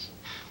change.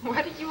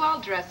 What are you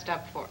all dressed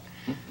up for?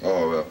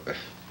 Oh,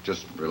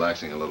 just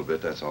relaxing a little bit,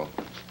 that's all.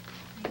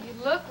 You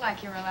look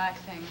like you're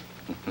relaxing.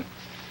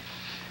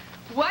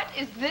 What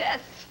is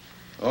this?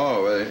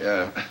 Oh,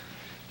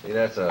 see,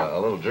 that's a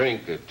little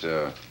drink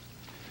that,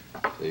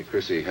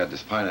 Chrissy had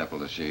this pineapple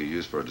that she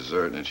used for a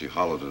dessert, and she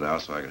hollowed it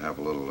out so I could have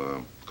a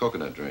little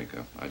coconut drink.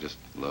 I just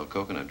love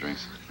coconut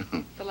drinks.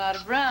 It's a lot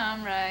of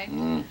rum, right?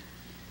 Mm.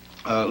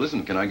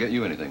 Listen, can I get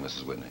you anything,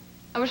 Mrs. Whitney?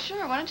 Oh,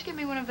 sure. Why don't you get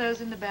me one of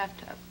those in the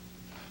bathtub?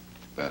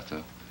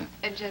 Bathtub?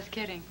 Just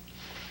kidding.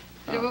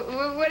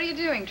 Oh. What are you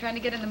doing? Trying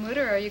to get in the mood,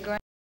 or are you going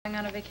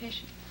on a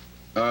vacation?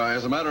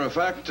 As a matter of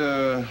fact,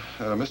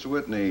 Mr.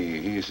 Whitney,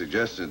 he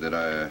suggested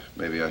that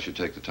maybe I should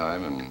take the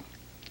time and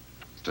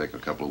take a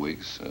couple of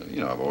weeks.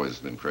 You know, I've always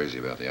been crazy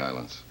about the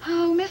islands.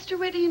 Oh, Mr.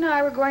 Whitney and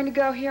I were going to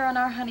go here on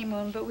our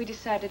honeymoon, but we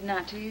decided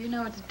not to. You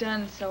know, it's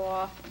done so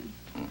often.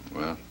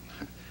 Well,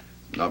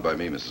 not by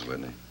me, Mrs.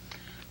 Whitney.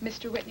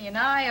 Mr. Whitney and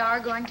I are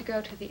going to go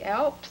to the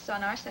Alps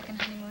on our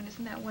second honeymoon.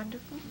 Isn't that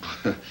wonderful?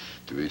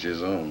 To each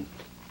his own.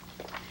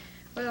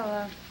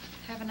 Well,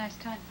 have a nice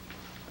time.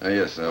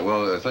 Yes,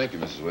 well, thank you,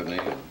 Mrs. Whitney.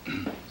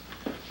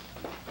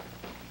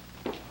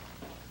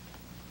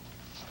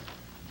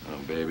 Oh,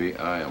 baby,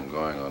 I am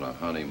going on a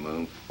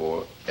honeymoon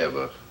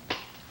forever.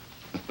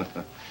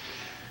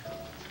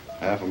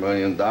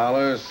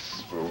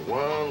 $500,000 for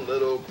one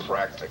little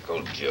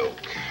practical joke.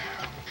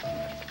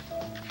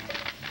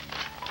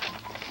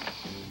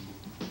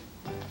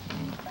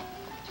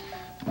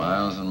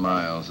 Miles and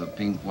miles of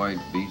pink-white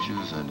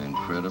beaches and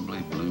incredibly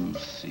blue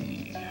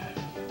sea.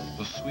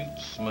 The sweet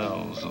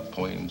smells of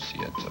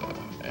poinsettia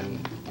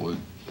and wood,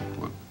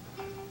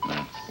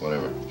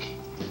 whatever.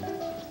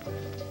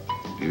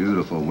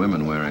 Beautiful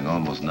women wearing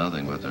almost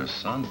nothing but their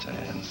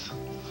suntans.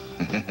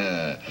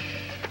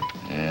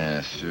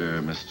 Yeah,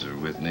 sure, Mr.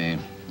 Whitney.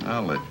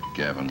 I'll let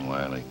Gavin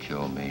Wiley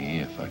kill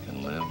me if I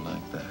can live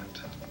like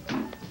that.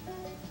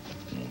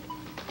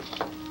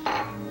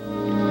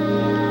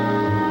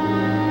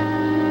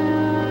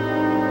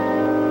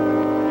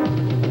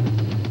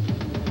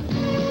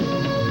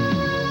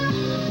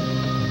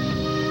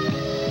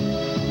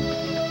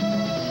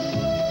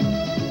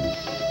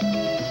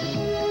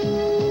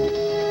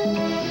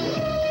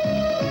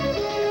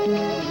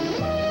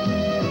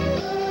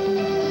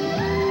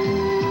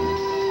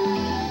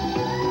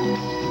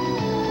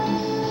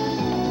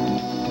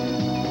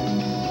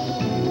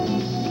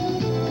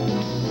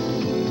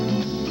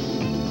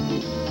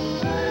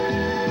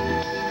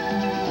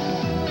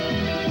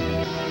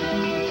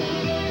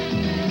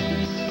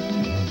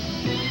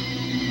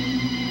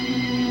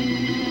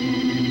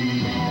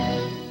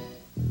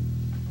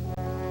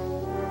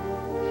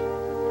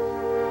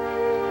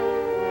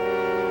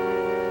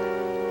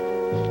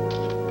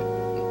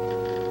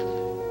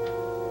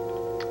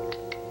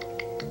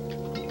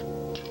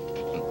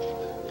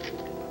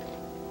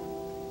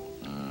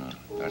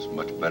 That's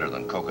much better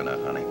than coconut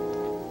honey.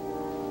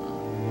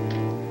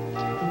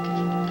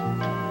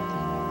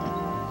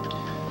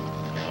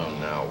 Oh,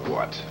 now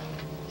what?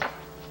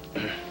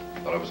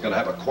 Thought I was going to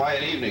have a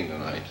quiet evening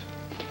tonight.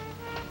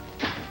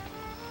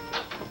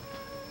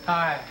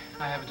 Hi,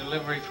 I have a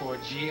delivery for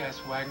G.S.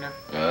 Wagner.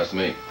 Yeah, that's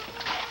me.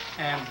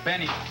 And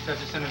Benny says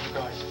to send his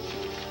regards.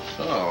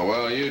 Oh,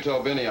 well, you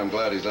tell Benny I'm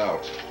glad he's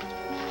out.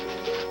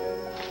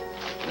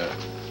 Yeah.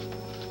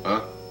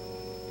 Huh?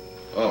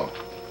 Oh,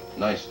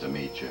 nice to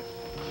meet you.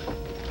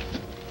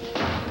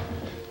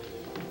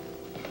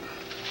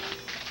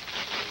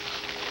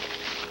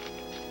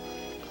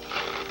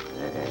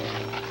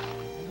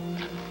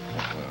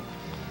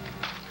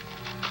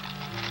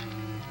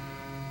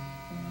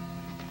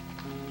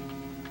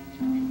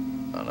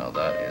 Now,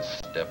 that is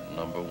step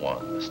number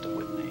one, Mr.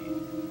 Whitney.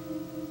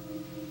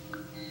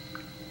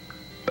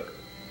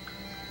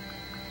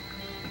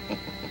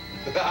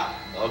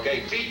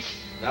 Okay, teach.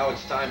 Now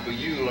it's time for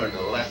you to learn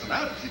the lesson.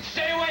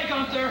 Stay away,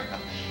 Gunther!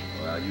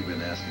 Well, you've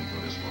been asking for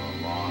this for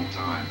a long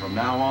time. From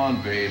now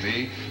on,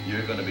 baby,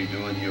 you're going to be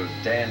doing your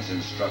dance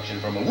instruction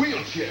from a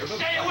wheelchair.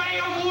 Stay away!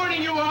 I'm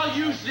warning you, I'll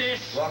use this!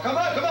 Well, come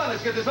on,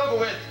 let's get this over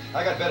with.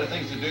 I got better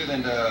things to do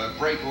than to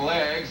break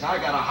legs. I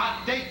got a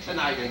hot date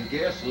tonight, and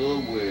guess who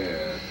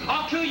with?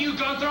 I'll kill you,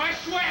 Gunther, I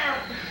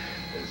swear!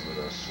 It's with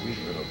a sweet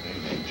little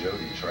thing named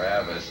Jody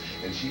Travis,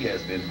 and she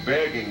has been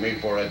begging me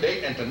for a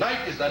date, and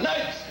tonight is the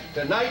night!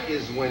 Tonight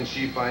is when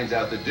she finds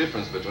out the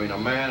difference between a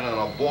man and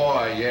a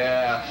boy,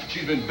 yeah.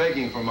 She's been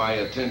begging for my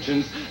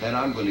attentions, and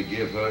I'm going to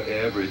give her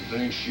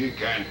everything she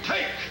can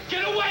take.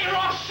 Get away or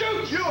I'll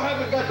shoot! You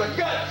haven't got the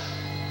guts!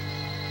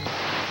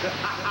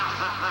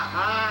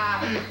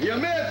 You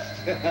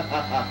missed! You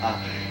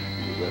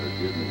better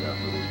give me that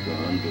little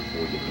gun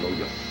before you blow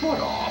your foot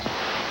off.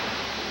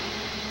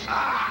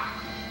 Ah!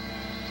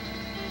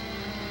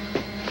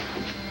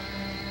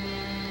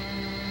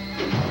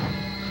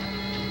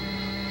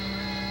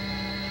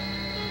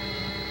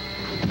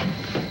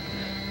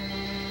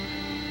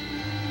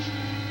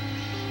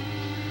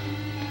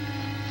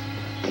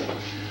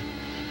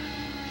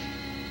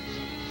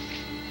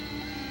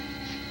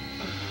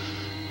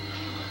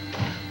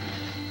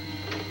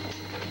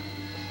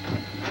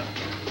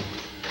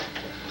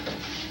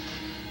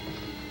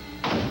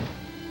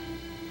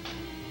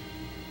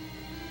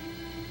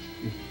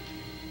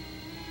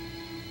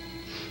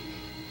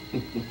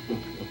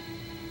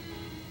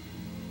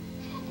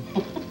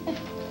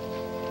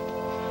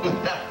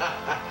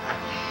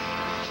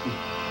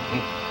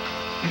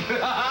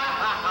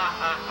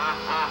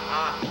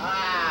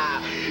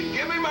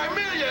 Give me my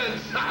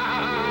millions!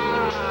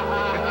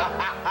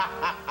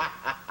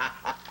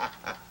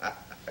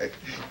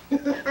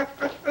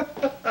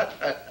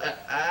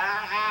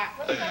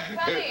 What's so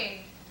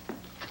funny?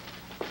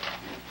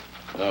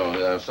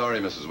 Oh, sorry,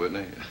 Mrs.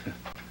 Whitney.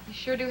 You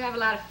sure do have a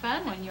lot of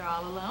fun when you're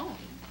all alone.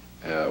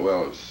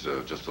 Well, it's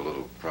just a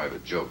little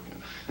private joke.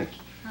 Huh.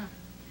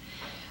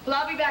 Well,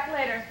 I'll be back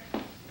later.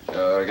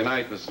 Good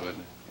night, Mrs.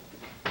 Whitney.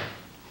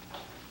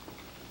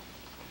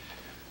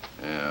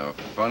 Yeah,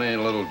 funny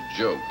little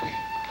joke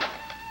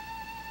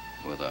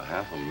with a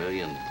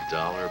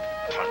 $500,000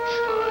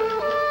 punchline.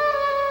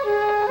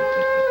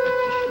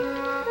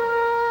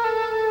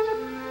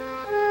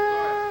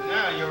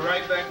 Now you're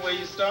right back where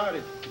you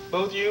started.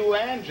 Both you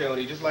and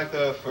Jody, just like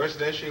the first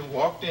day she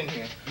walked in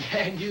here.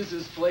 Man, use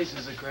this place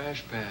as a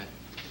crash pad.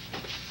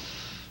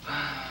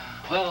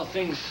 Well,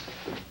 things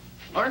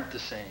aren't the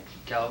same,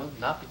 Calvin.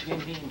 Not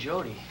between me and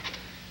Jody.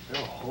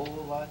 They're a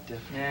whole lot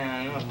different. Yeah,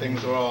 I know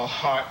things are all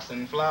hearts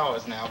and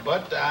flowers now,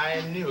 but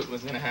I knew it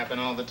was going to happen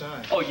all the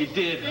time. Oh, you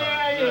did, huh?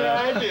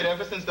 Yeah, I did.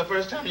 Ever since the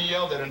first time you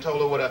yelled at her and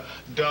told her what a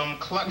dumb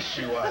klutz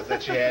she was,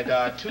 that she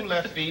had 2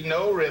 left feet,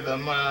 no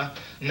rhythm,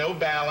 no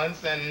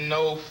balance, and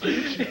no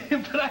future.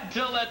 But I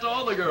tell that to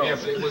all the girls. Yeah,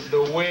 but it was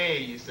the way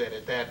you said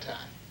it that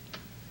time.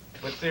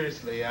 But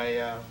seriously,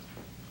 I'm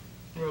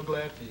real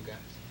glad for you guys.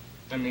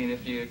 I mean,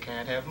 if you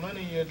can't have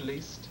money, at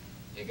least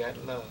you got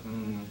love.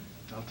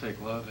 I'll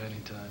take love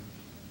anytime.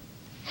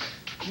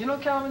 You know,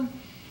 Calvin,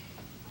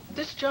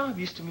 this job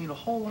used to mean a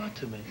whole lot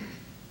to me.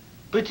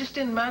 But it just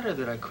didn't matter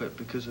that I quit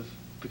because of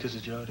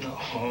Jody.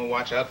 Oh,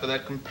 watch out for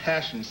that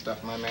compassion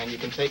stuff, my man. You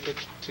can take it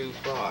too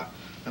far.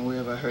 And where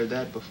have I heard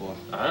that before?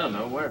 I don't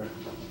know, where?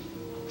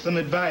 Some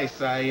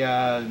advice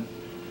I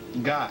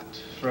got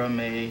from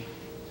a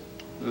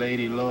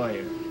lady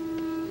lawyer.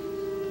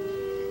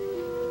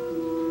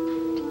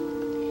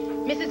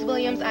 Mrs.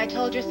 Williams, I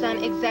told your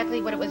son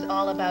exactly what it was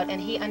all about, and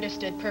he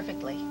understood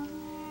perfectly.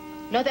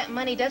 No, that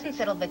money doesn't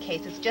settle the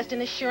case. It's just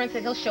an assurance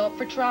that he'll show up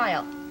for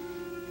trial.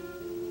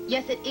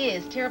 Yes, it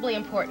is terribly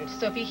important.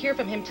 So if you hear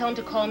from him, tell him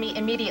to call me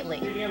immediately.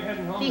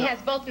 He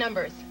has both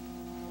numbers.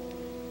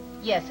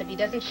 Yes, if he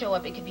doesn't show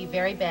up, it could be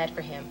very bad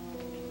for him.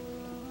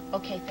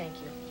 Okay, thank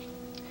you.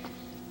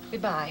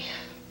 Goodbye.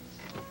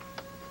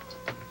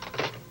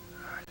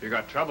 You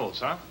got troubles,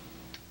 huh?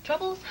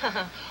 Troubles?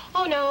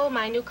 Oh, no.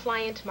 My new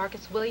client,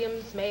 Marcus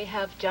Williams, may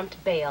have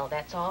jumped bail,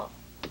 that's all.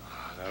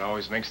 That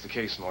always makes the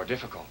case more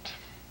difficult.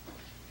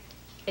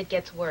 It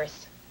gets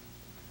worse.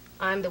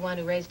 I'm the one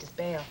who raised his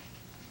bail.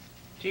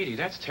 Dee Dee,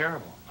 that's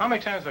terrible. How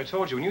many times have I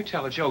told you, when you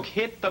tell a joke,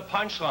 hit the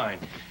punchline?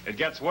 It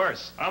gets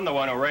worse. I'm the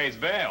one who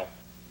raised bail.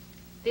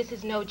 This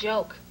is no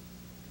joke.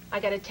 I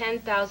got a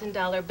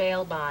 $10,000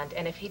 bail bond,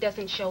 and if he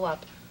doesn't show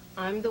up,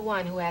 I'm the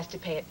one who has to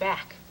pay it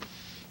back.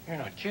 You're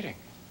not kidding.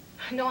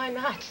 No, I'm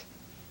not.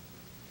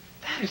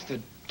 That is the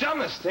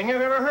dumbest thing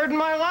I've ever heard in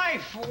my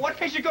life. What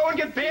makes you go and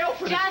get bail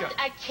for this guy? Just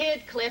a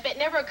kid, Cliff. It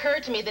never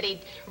occurred to me that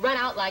he'd run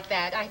out like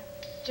that. I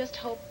just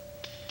hope...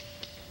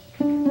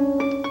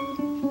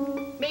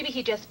 Maybe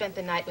he just spent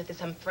the night with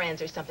some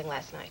friends or something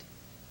last night.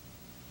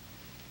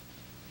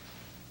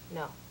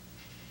 No.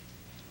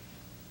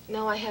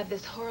 No, I have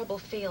this horrible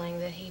feeling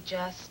that he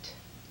just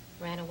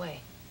ran away.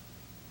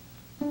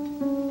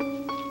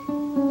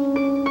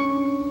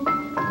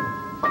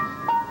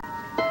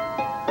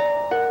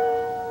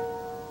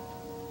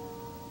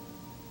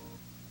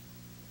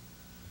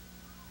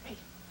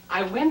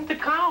 I went to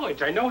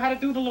college. I know how to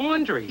do the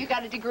laundry. You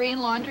got a degree in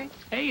laundry?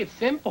 Hey, it's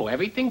simple.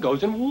 Everything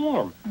goes in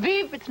warm.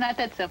 Veep, it's not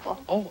that simple.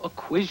 Oh, a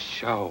quiz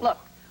show. Look,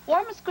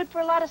 warm is good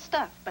for a lot of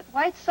stuff, but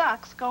white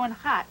socks go in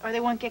hot or they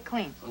won't get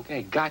clean.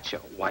 Okay, gotcha.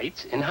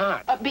 Whites and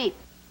hot. Beep.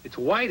 It's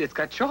white. It's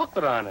got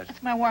chocolate on it.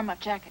 It's my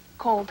warm-up jacket.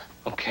 Cold.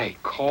 Okay,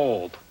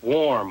 cold,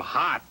 warm,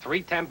 hot,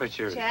 3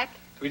 temperatures. Check.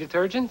 3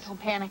 detergents? Don't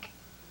panic.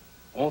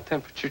 All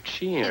temperature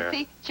cheer. You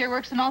see, cheer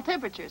works in all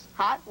temperatures.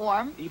 Hot,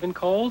 warm. Even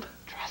cold?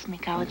 Trust me,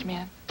 college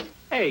man.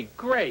 Hey,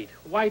 great.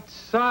 White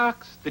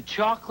socks, the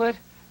chocolate,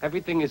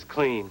 everything is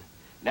clean.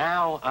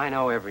 Now I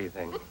know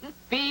everything.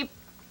 Beep.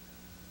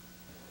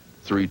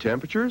 3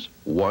 temperatures,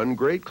 1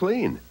 great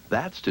clean.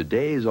 That's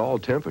today's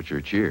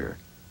all-temperature cheer.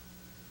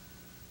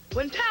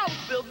 When towels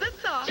feel this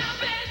soft,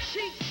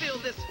 sheets feel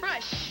this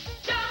fresh,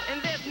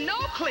 and there's no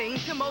cling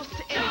to most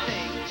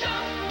anything.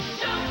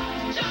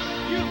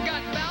 You've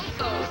got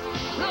bouncers,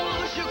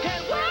 floors you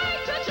can't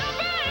wait to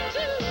jump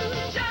into.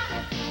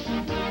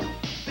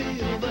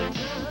 Feel the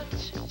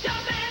touch.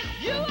 Jump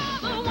in. You are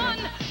the one.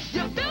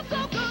 You feel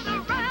so good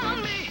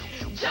around me.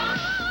 Jump,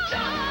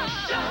 jump,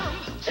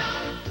 jump,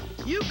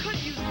 jump. You could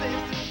use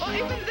this or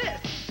even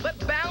this, but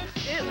bounce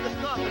is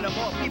the softener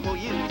more people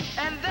use,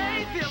 and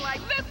they feel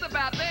like this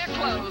about their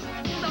clothes.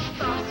 Some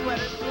soft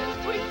sweaters,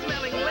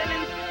 sweet-smelling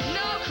linens,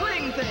 no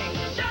cling thing.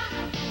 Jump.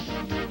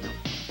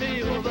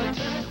 Feel the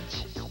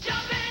touch.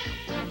 Jump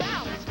in.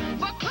 Bounce.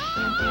 For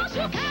clothes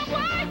you can't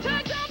wait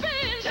to jump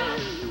in.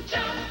 Jump,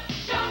 jump,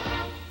 jump.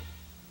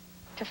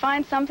 To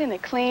find something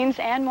that cleans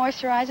and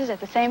moisturizes at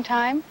the same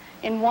time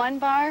in one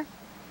bar,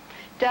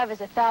 Dove is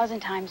 1,000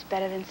 times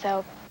better than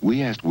soap.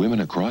 We asked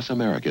women across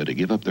America to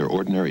give up their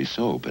ordinary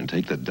soap and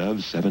take the Dove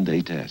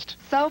 7-day test.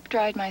 Soap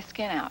dried my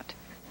skin out.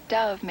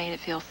 Dove made it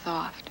feel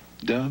soft.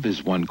 Dove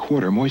is 1/4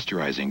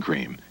 moisturizing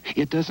cream.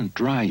 It doesn't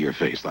dry your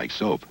face like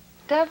soap.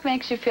 Dove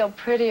makes you feel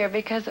prettier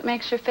because it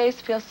makes your face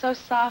feel so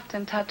soft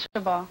and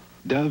touchable.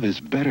 Dove is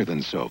better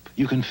than soap.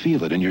 You can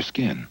feel it in your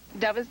skin.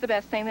 Dove is the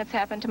best thing that's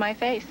happened to my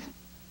face.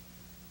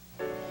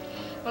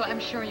 Well,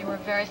 I'm sure you were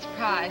very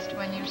surprised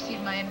when you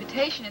received my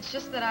invitation. It's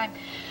just that I'm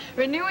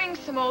renewing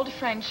some old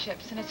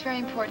friendships, and it's very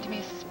important to me,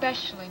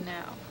 especially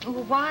now.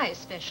 Well, why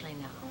especially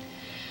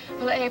now?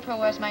 Well, April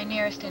was my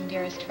nearest and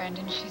dearest friend,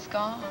 and she's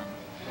gone.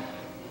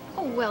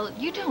 Oh, well,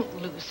 you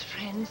don't lose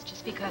friends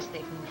just because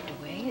they've moved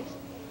away.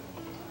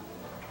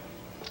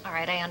 All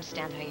right, I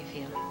understand how you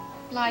feel.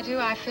 Well, I do.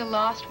 I feel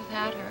lost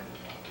without her.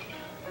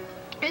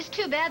 It's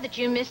too bad that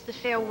you missed the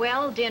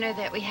farewell dinner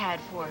that we had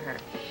for her.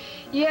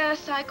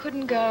 Yes, I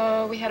couldn't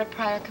go. We had a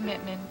prior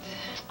commitment.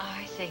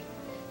 I see.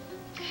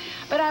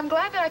 But I'm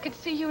glad that I could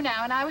see you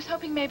now, and I was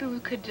hoping maybe we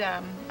could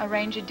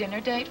arrange a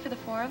dinner date for the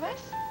four of us.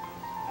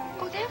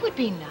 Oh, that would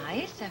be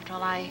nice. After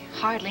all, I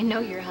hardly know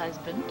your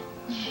husband.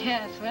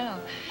 Yes,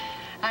 well,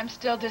 I'm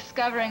still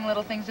discovering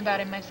little things about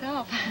him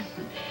myself.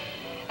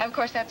 Of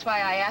course, that's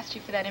why I asked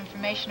you for that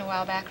information a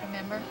while back,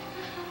 remember?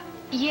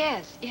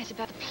 Yes,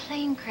 about the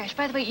plane crash.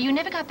 By the way, you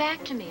never got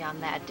back to me on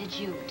that. Did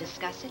you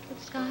discuss it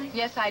with Sky?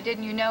 Yes, I did,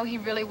 and you know he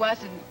really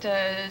wasn't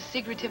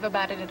secretive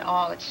about it at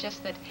all. It's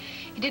just that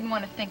he didn't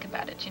want to think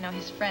about it. You know,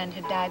 his friend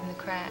had died in the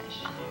crash.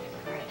 Oh,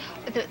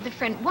 right. The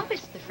friend, what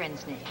was the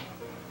friend's name?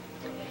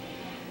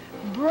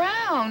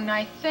 Brown,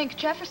 I think.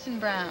 Jefferson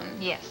Brown.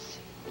 Yes,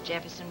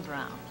 Jefferson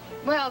Brown.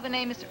 Well, the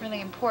name isn't really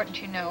important,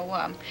 you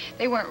know.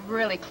 They weren't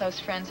really close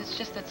friends. It's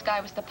just that Sky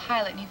was the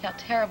pilot, and he felt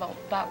terrible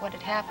about what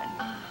had happened.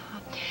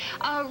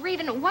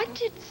 Raven, what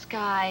did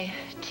Sky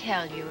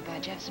tell you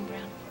about Jefferson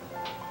Brown?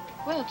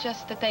 Well,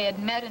 just that they had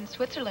met in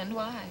Switzerland.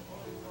 Why?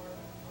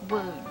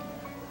 Well,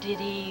 did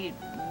he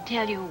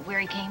tell you where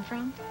he came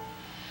from?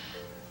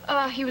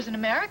 He was an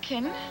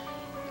American.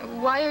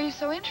 Why are you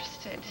so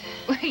interested?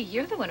 Well,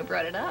 you're the one who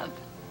brought it up.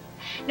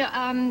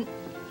 No,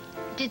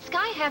 did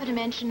Sky happen to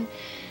mention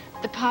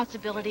the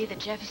possibility that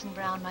Jefferson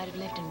Brown might have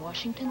lived in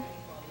Washington?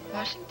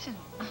 Washington?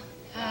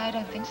 I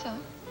don't think so.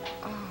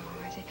 Oh,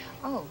 I see.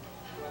 Oh.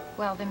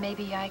 Well, then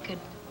maybe I could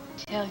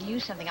tell you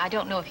something. I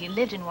don't know if he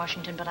lived in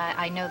Washington, but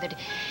I know that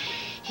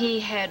he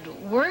had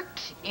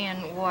worked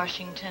in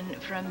Washington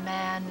for a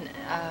man,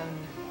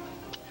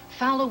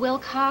 Fowler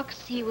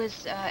Wilcox. He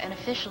was an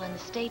official in the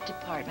State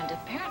Department,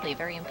 apparently a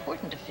very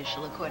important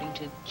official, according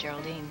to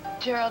Geraldine.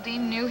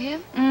 Geraldine knew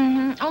him?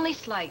 Mm-hmm. Only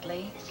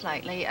slightly.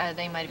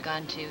 They might have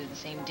gone to the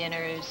same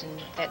dinners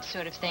and that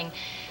sort of thing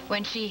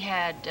when she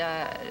had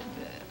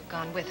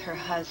gone with her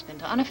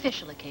husband on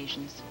official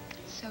occasions.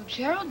 So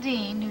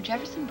Geraldine knew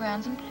Jefferson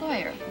Brown's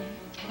employer.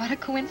 What a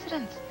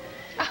coincidence.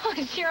 Oh,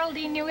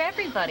 Geraldine knew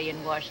everybody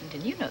in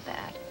Washington. You know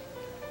that.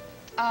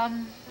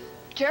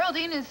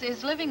 Geraldine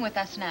is living with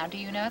us now. Do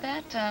you know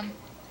that?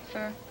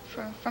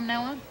 From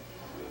now on.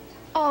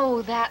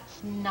 Oh,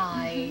 that's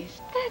nice.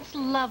 Mm-hmm. That's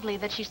lovely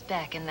that she's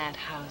back in that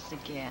house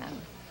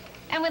again.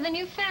 And with a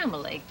new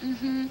family.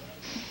 Mm-hmm.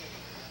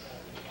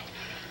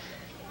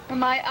 Are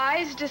my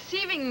eyes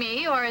deceiving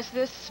me, or is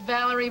this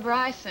Valerie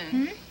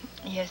Bryson? Hmm?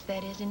 Yes,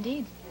 that is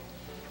indeed.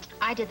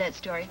 I did that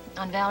story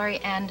on Valerie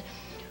and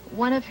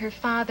one of her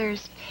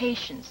father's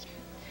patients,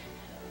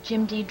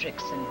 Jim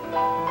Diedrichson.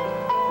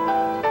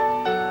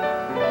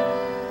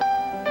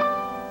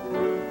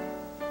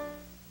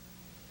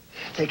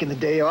 Taking the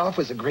day off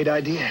was a great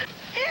idea.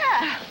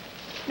 Yeah.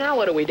 Now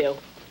what do we do?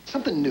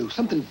 Something new,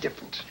 something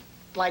different.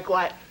 Like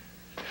what?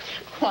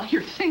 While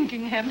you're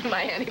thinking, have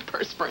my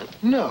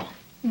antiperspirant. No.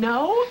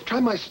 No? Try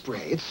my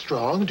spray. It's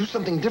strong. Do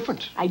something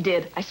different. I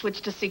did. I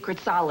switched to Secret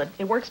Solid.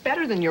 It works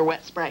better than your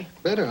wet spray.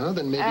 Better, huh?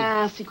 Then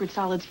maybe... Secret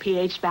Solid's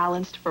pH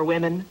balanced for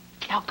women.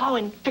 Now go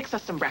and fix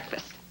us some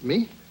breakfast.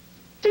 Me?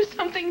 Do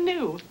something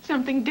new.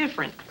 Something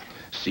different.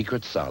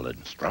 Secret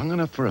Solid. Strong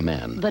enough for a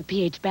man. But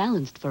pH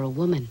balanced for a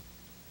woman.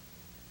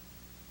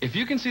 If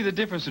you can see the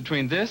difference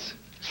between this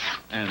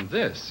and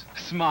this,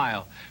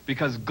 smile,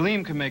 because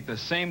Gleam can make the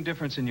same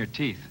difference in your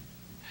teeth.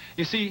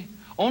 You see,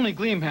 only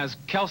Gleam has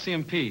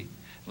calcium P.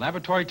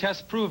 Laboratory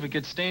tests prove it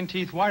gets stained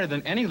teeth whiter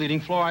than any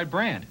leading fluoride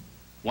brand.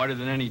 Whiter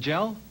than any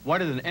gel,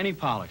 whiter than any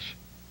polish.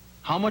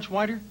 How much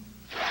whiter?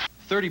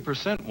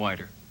 30%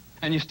 whiter.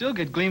 And you still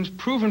get Gleam's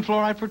proven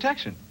fluoride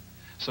protection.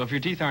 So if your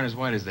teeth aren't as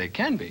white as they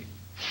can be,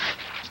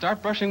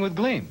 start brushing with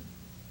Gleam.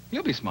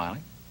 You'll be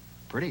smiling.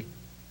 Pretty.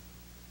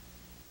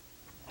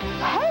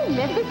 Hey,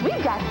 Memphis,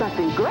 we've got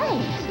something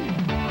great.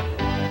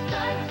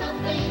 Start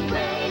something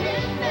great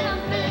in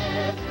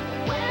Memphis,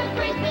 where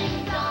great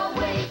things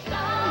always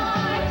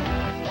start.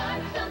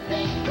 Start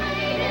something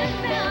great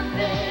in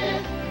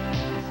Memphis.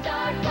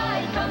 Start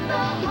right from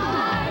the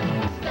heart.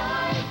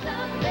 Start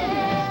something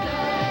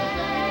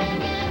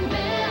in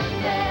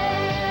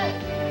Memphis.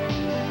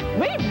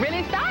 We've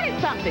really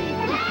started something.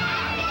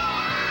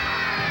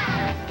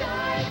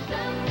 Start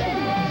something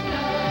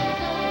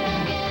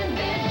in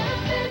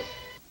Memphis.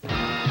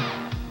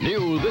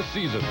 New this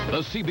season,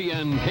 the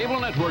CBN Cable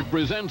Network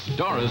presents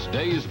Doris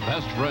Day's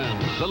best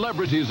friends,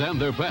 celebrities and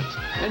their pets.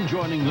 And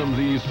joining them,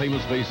 these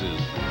famous faces.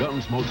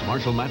 Gunsmoke's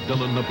Marshal Matt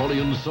Dillon,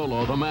 Napoleon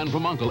Solo, The Man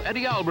from U.N.C.L.E.,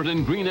 Eddie Albert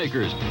in Green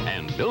Acres,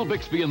 and Bill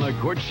Bixby in The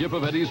Courtship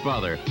of Eddie's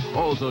Father.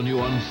 Also new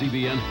on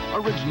CBN,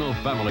 original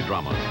family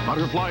dramas,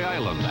 Butterfly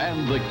Island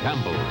and The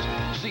Campbells.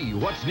 See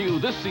what's new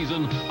this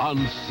season on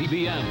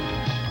CBN.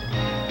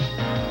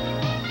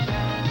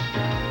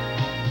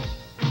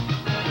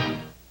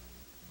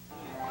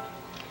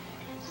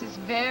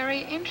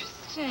 Very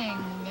interesting,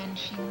 and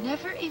she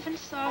never even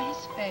saw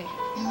his face.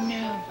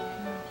 No.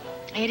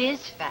 It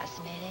is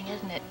fascinating,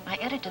 isn't it? My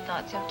editor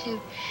thought so,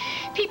 too.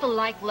 People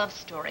like love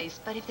stories,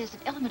 but if there's an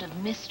element of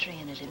mystery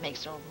in it, it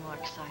makes it all the more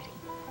exciting.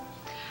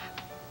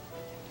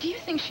 Do you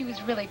think she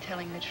was really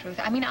telling the truth?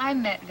 I mean, I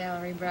met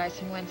Valerie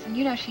Bryson once, and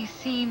you know, she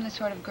seemed the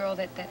sort of girl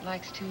that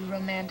likes to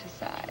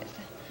romanticize.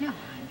 No,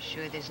 I'm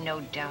sure there's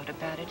no doubt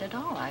about it at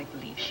all. I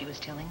believe she was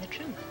telling the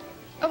truth.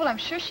 Oh, well, I'm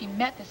sure she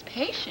met this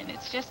patient.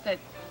 It's just that,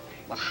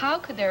 well, how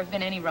could there have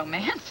been any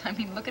romance? I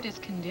mean, look at his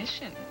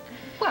condition.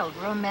 Well,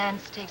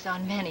 romance takes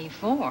on many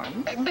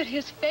forms. But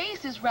his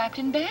face is wrapped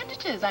in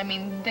bandages. I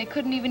mean, they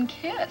couldn't even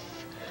kiss.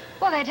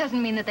 Well, that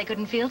doesn't mean that they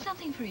couldn't feel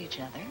something for each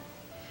other.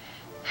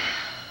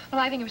 Well,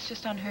 I think it was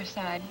just on her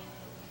side.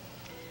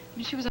 I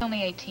mean, she was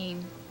only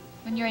 18.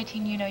 When you're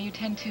 18, you know, you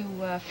tend to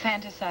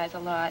fantasize a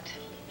lot.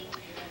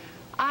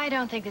 I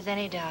don't think there's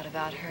any doubt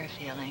about her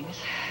feelings.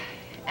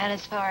 And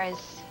as far as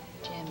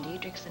Jim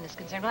Diedrichson is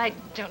concerned, well, I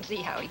don't see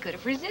how he could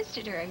have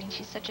resisted her. I mean,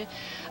 she's such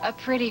a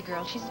pretty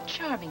girl. She's a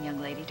charming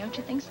young lady, don't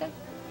you think so?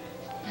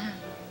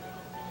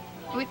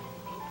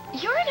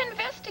 You're an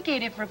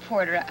investigative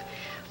reporter.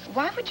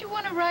 Why would you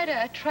want to write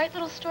a trite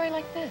little story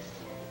like this?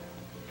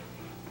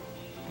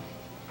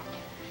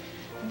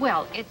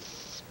 Well,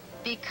 it's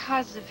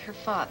because of her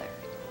father.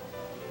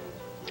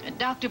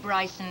 Dr.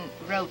 Bryson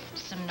wrote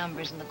some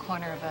numbers in the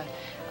corner of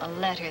a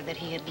letter that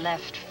he had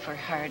left for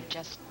her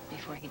just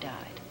before he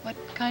died. What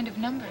kind of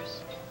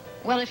numbers?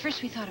 Well, at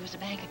first we thought it was a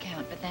bank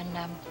account, but then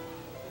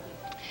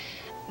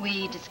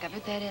we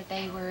discovered that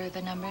they were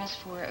the numbers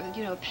for,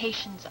 you know, a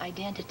patient's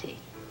identity.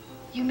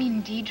 You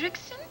mean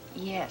Diedrichson?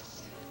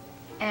 Yes.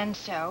 And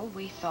so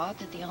we thought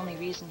that the only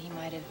reason he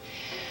might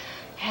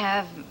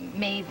have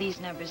made these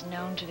numbers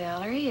known to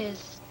Valerie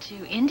is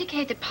to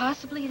indicate that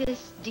possibly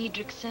this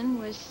Diedrichson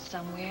was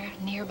somewhere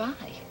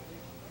nearby.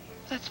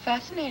 That's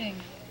fascinating.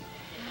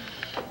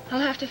 I'll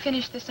have to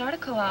finish this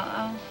article.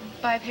 I'll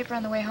buy a paper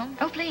on the way home.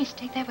 Oh, please,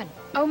 take that one.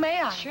 Oh, may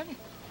I? Surely.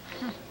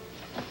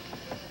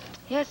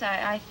 Yes,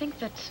 I think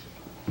that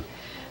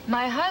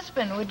my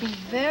husband would be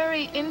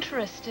very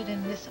interested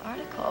in this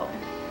article.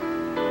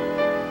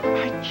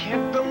 I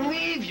can't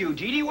believe you,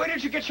 Dee Dee. Where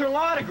did you get your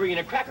law degree? In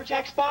a Cracker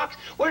Jacks box?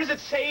 Where does it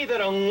say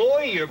that a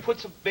lawyer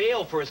puts a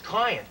bail for his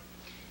client?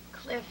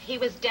 Cliff, he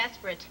was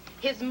desperate.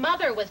 His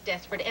mother was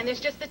desperate, and there's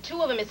just the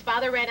two of them. His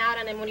father ran out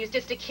on him when he was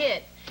just a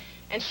kid.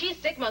 And she's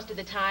sick most of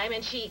the time,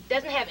 and she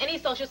doesn't have any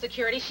Social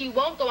Security. She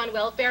won't go on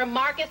welfare.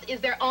 Marcus is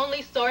their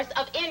only source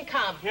of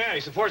income. Yeah, he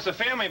supports the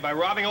family by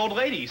robbing old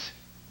ladies.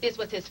 This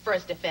was his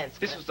first offense,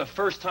 Cliff. This was the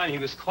first time he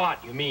was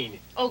caught, you mean?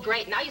 Oh,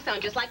 great. Now you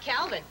sound just like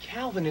Calvin.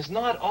 Calvin is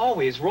not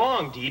always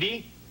wrong, Dee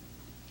Dee.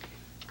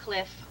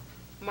 Cliff,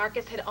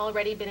 Marcus had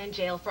already been in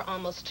jail for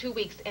almost 2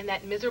 weeks in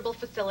that miserable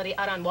facility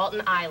out on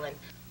Walton Island.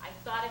 I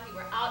thought if he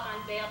were out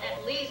on bail,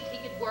 at least he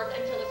could work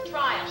until his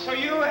trial. So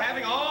you,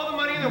 having all the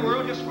money in the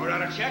world, just wrote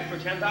out a check for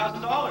 $10,000.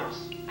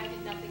 I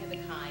did nothing of the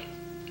kind.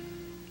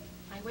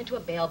 I went to a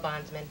bail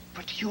bondsman.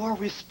 But you're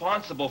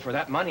responsible for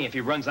that money if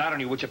he runs out on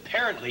you, which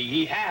apparently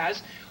he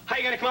has. How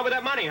you gonna come up with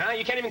that money, huh?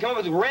 You can't even come up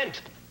with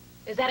rent.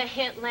 Is that a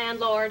hint,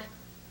 landlord?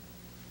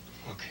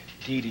 Look,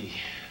 Dee Dee,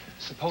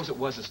 suppose it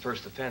was his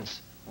first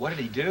offense. What did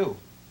he do?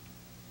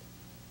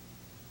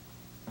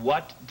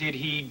 What did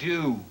he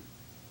do?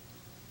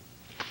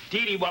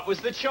 Dee Dee, what was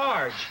the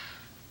charge?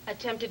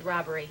 Attempted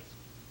robbery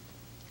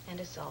and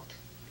assault.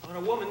 On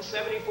a woman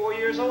 74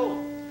 years old.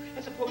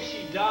 And suppose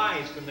she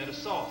dies from that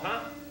assault,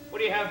 huh? What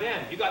do you have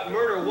then? You got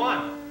murder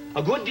one.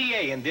 A good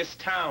DA in this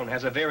town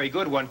has a very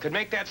good one. Could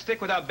make that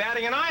stick without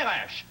batting an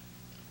eyelash.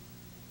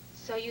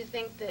 So you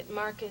think that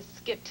Marcus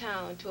skipped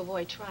town to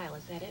avoid trial,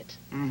 is that it?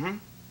 Mm-hmm.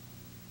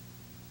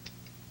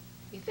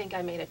 You think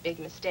I made a big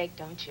mistake,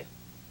 don't you?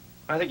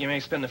 I think you may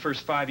spend the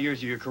first 5 years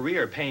of your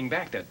career paying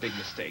back that big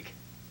mistake.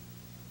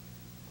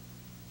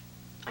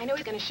 I know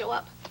he's going to show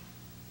up.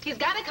 He's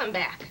got to come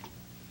back.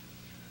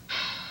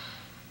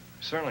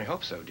 Certainly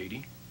hope so, Dee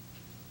Dee.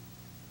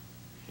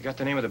 You got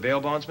the name of the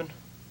bail bondsman?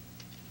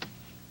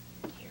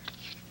 Here.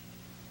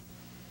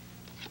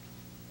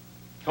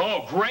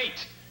 Oh,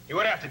 great! You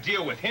would have to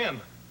deal with him.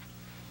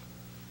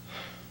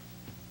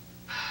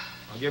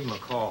 I'll give him a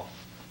call.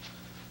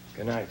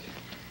 Good night.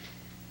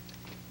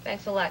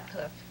 Thanks a lot,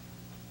 Cliff.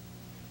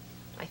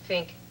 I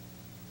think.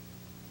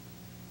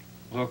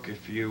 Look,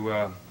 if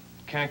you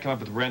can't come up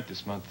with rent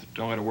this month,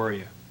 don't let it worry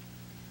you.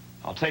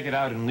 I'll take it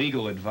out in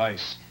legal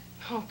advice.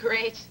 Oh,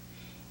 great.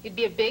 You'd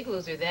be a big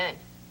loser then.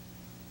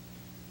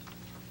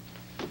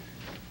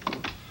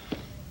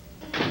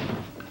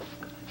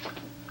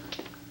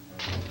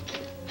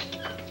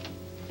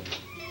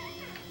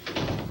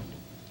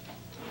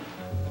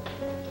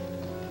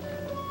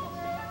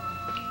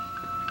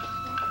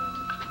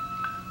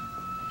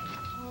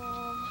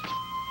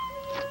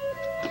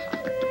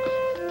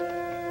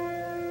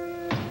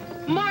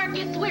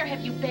 Marcus, where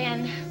have you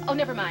been? Oh,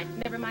 never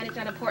mind. Never mind. It's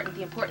not important.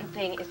 The important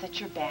thing is that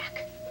you're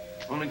back.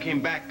 Only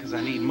came back because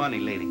I need money,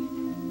 lady.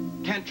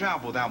 Can't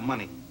travel without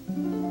money.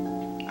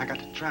 I got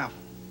to travel.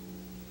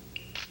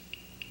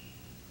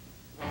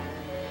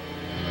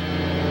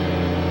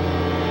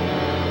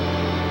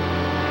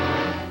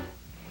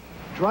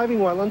 Driving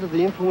while under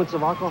the influence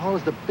of alcohol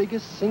is the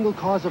biggest single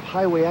cause of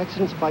highway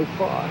accidents by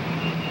far.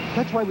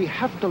 That's why we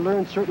have to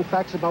learn certain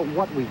facts about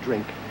what we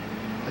drink.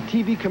 A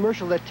TV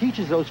commercial that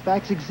teaches those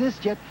facts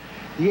exists, yet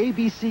the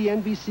ABC,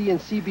 NBC, and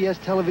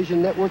CBS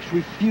television networks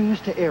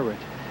refuse to air it.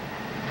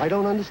 I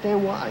don't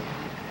understand why.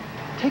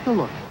 Take a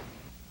look.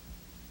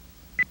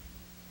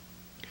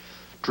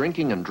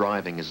 Drinking and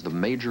driving is the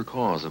major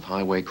cause of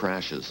highway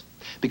crashes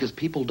because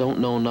people don't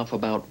know enough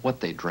about what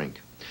they drink.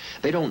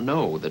 They don't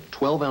know that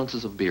 12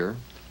 ounces of beer,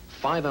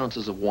 5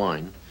 ounces of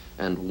wine,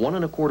 and 1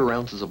 1/4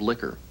 ounces of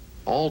liquor,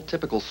 all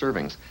typical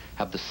servings,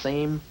 have the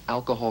same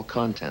alcohol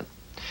content.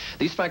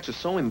 These facts are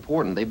so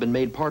important they've been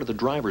made part of the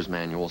driver's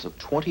manuals of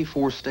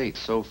 24 states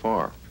so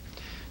far.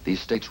 These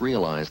states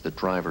realize that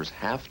drivers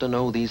have to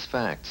know these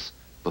facts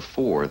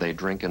before they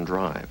drink and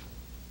drive.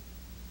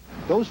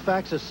 Those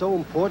facts are so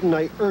important,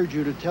 I urge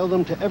you to tell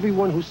them to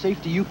everyone whose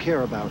safety you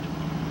care about.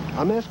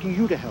 I'm asking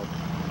you to help,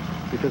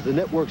 because the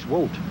networks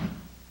won't.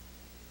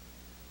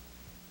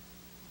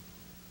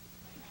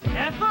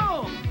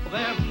 Ethel,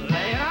 they're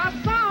playing our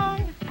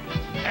song.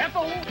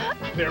 Ethel,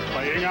 they're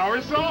playing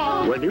our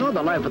song. When you're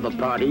the life of the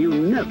party, you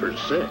never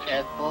sit.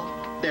 Ethel,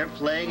 they're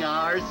playing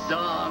our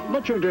song.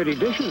 But your dirty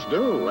dishes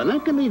do, and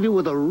that can leave you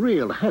with a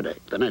real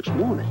headache the next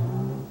morning.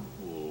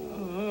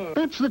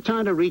 That's the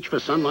time to reach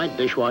for Sunlight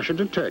dishwasher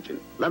detergent.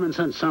 Lemon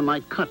Scent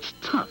Sunlight cuts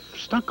tough,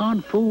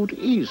 stuck-on food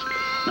easily.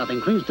 Nothing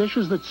cleans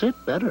dishes that sit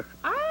better.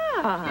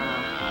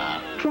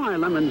 Try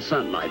Lemon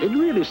Sunlight. It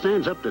really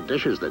stands up to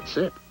dishes that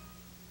sit.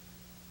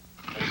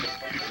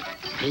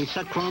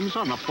 Pizza crumbs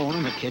on the floor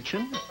in the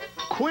kitchen?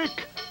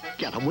 Quick!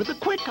 Get them with a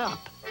Quick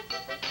Up.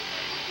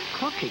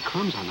 Cookie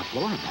crumbs on the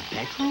floor in the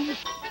bedroom?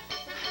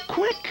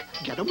 Quick!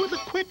 Get them with a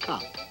Quick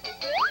Up.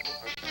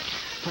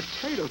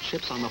 Potato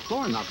chips on the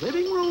floor in the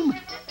living room?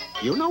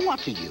 You know what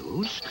to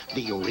use.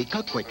 The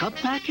Eureka Quick Up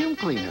vacuum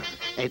cleaner.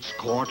 It's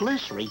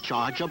cordless,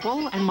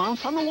 rechargeable, and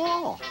mounts on the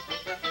wall.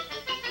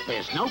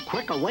 There's no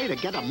quicker way to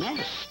get a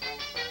mess.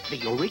 The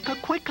Eureka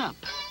Quick Up.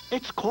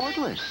 It's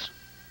cordless.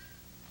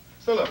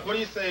 So look, what do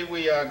you say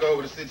we go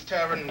over to Sid's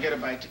Tavern and get a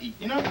bite to eat?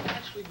 You know, I'm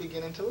actually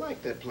beginning to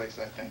like that place,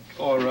 I think.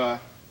 Or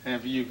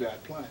have you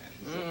got plans?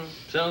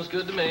 Sounds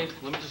good to me.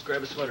 Let me just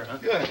grab a sweater, huh?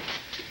 Good.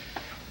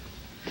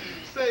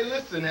 Say,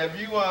 listen, have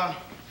you had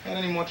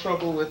any more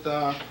trouble with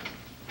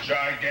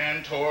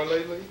Gigantor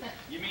lately?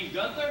 You mean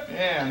Gunther?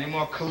 Yeah, any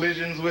more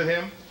collisions with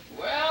him?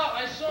 Well,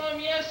 I saw him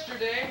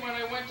yesterday when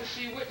I went to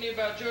see Whitney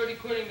about Jody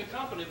quitting the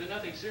company, but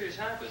nothing serious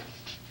happened.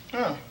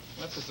 Oh,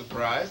 that's a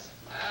surprise.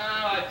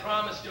 I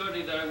promised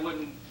Jody that I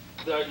wouldn't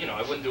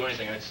do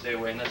anything. I'd stay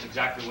away, and that's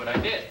exactly what I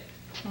did.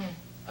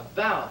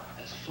 About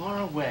as far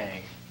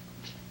away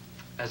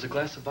as a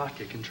glass of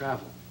vodka can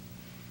travel.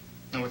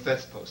 And what's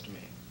that supposed to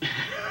mean?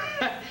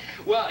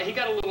 Well, he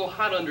got a little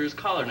hot under his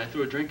collar, and I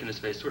threw a drink in his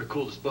face, sort of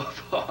cooled us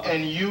both off.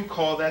 And you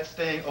call that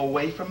staying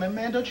away from him,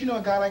 man? Don't you know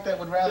a guy like that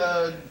would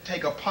rather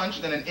take a punch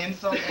than an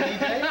insult any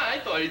day? I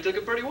thought he took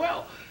it pretty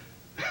well.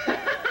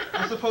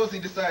 I suppose he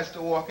decides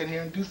to walk in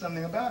here and do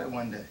something about it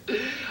one day.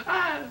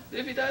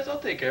 If he does, I'll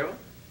take care of him.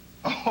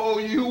 Oh,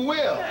 you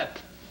will? Yeah.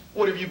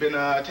 What, have you been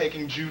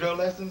taking judo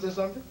lessons or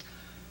something?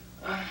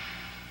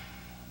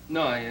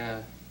 No,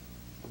 I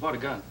bought a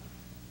gun.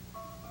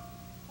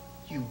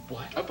 You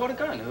what? I bought a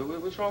gun.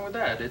 What's wrong with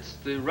that? It's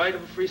the right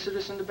of a free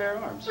citizen to bear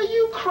arms. Are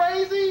you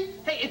crazy?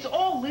 Hey, it's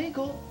all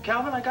legal.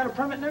 Calvin, I got a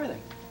permit and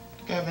everything.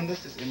 Gavin,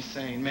 this is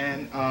insane,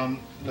 man.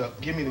 Look,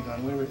 give me the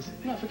gun. Where is it?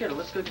 No, forget it.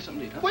 Let's go get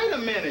something to eat, huh? Wait a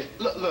minute.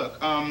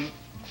 Look,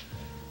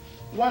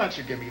 why don't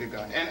you give me the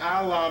gun? And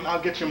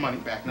I'll get your money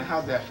back. Now,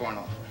 how's that for an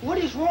offer? What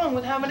is wrong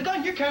with having a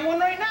gun? You're carrying one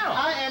right now.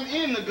 I am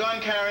in the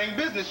gun-carrying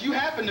business. You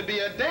happen to be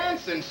a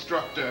dance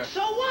instructor.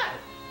 So what?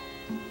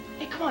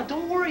 Hey, come on,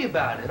 don't worry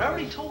about it. I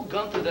already told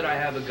Gunther that I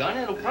have a gun,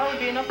 and it'll probably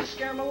be enough to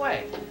scare him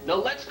away. Now,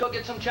 let's go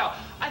get some chow.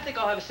 I think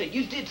I'll have a say.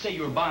 You did say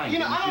you were buying. You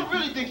know, I don't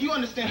really think you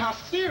understand how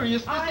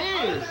serious this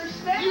is.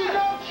 Understand. You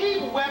don't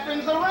keep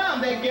weapons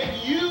around. They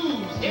get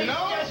used, you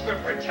know? It's just for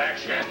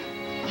protection.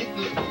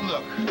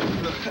 Look,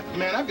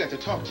 man, I've got to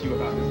talk to you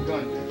about this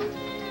gun business.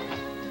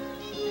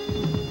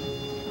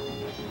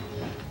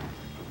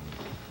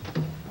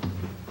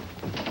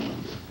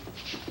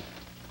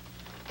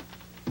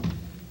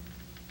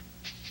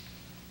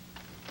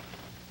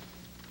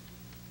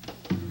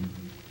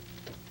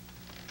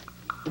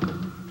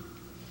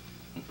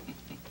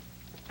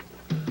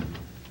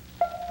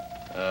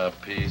 A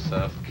piece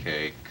of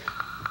cake.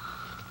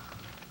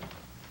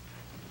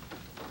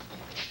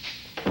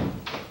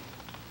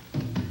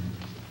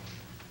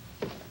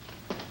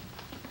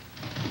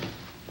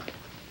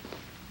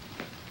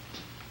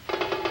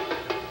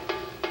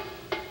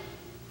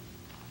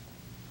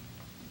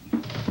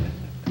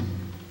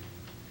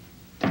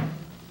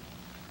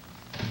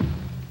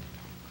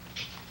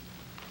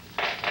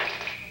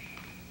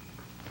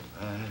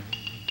 I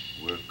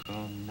work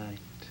all night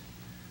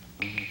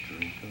on a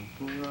drink of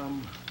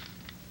rum.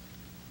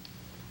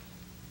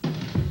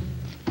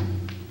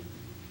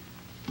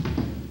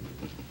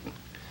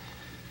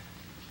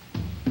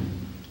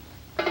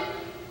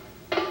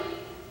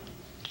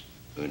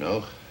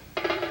 Uno,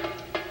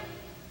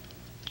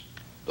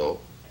 dos,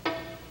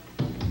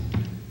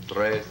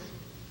 tres,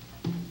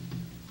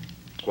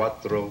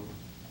 cuatro,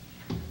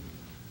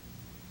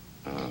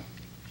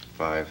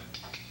 5,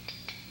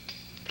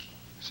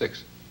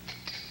 6.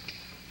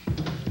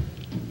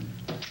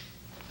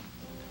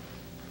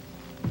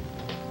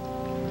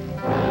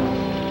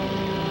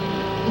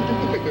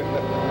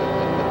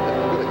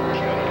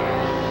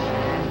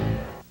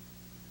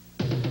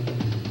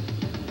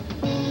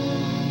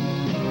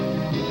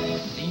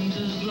 Seems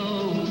as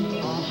though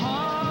a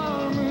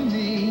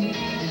harmony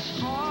is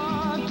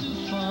hard to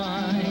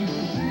find.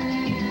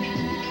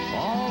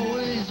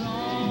 Always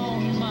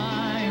on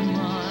my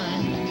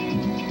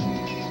mind.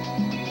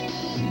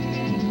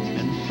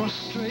 And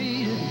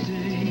frustrated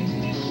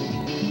days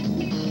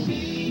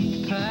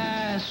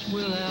pass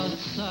without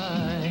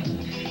sight.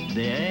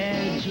 The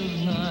edge of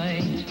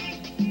night,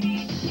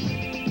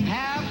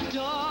 half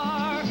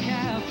dark,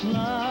 half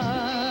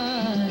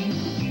light.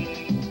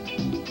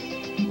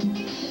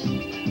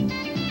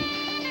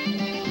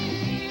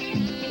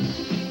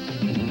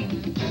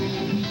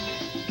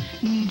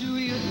 Do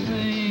you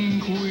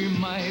think we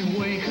might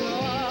wake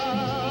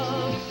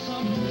up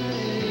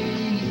someday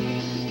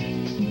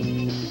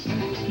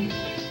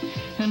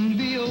and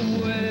be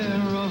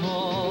aware of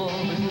all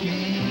the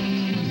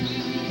games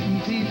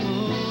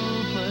people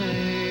play?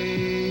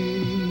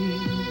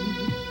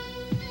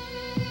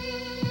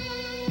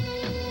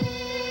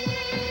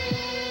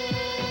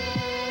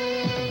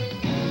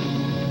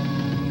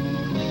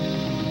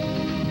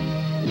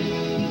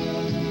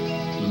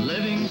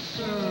 Living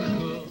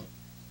circle.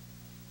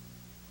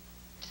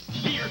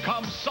 Here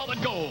comes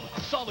Solid Gold.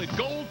 Solid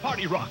Gold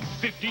Party Rock.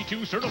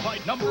 52 certified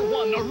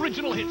 #1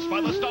 original hits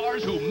by the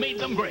stars who made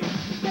them great.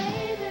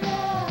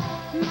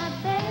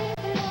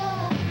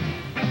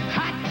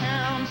 Hot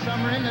town,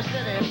 summer in the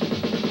city.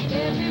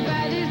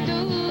 Everybody's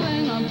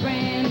doing a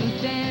brand new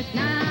dance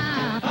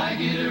now. I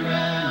get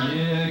around,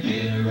 yeah,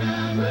 get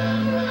around,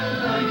 round,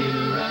 round. I get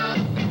around.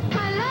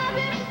 I love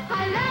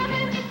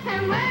him,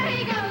 and where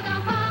he goes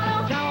I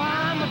follow. Now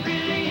I'm a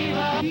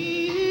believer.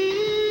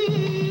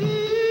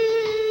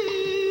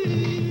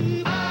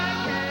 I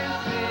can't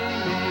see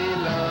me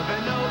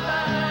loving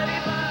nobody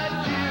but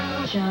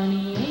you.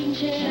 Johnny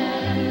Angel.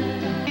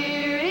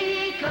 Here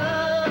he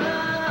comes.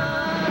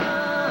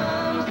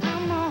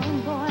 Come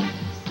on, boy,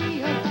 see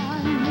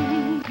about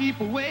me. Keep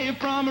away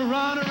from a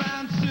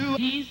runaround Sue.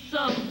 He's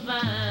so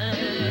fine.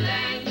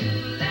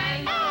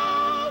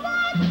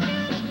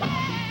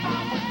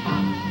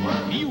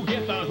 You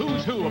get the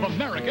who's who of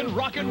American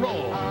rock and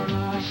roll.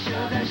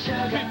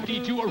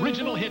 52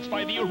 original hits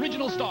by the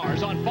original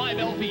stars on 5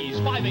 LPs,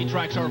 5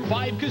 8-tracks, or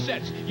 5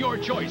 cassettes. Your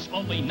choice,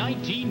 only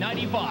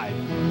 $19.95.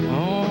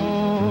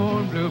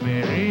 On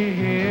Blueberry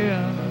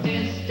Hill.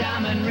 This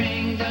diamond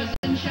ring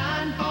doesn't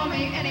shine for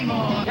me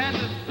anymore.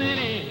 Kansas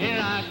City, here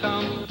I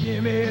come.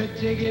 Give me a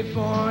ticket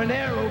for an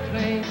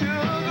aeroplane.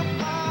 Sugar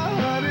pie,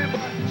 honey,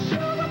 but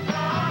sugar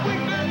pie,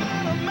 quicker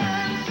than a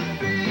man should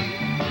be.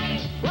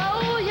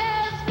 Oh,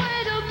 yes,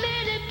 wait a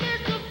minute,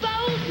 Mr.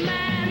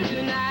 Postman.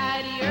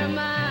 Tonight you're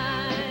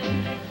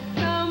mine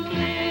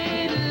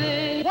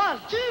completely. 1,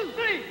 2,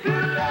 3.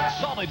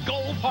 Solid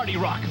Gold Party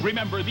Rock.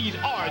 Remember, these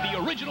are the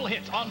original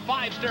hits on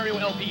 5 stereo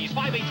LPs,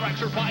 5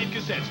 8-tracks, or 5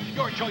 cassettes.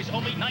 Your choice,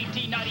 only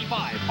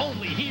 $19.95.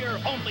 Only here,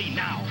 only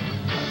now.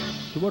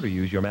 To order,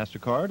 use your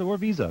MasterCard or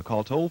Visa.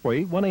 Call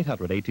toll-free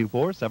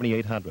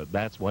 1-800-824-7800.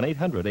 That's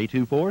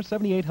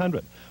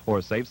 1-800-824-7800.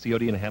 Or save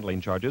COD and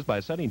handling charges by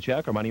sending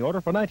check or money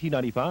order for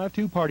 $19.95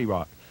 to Party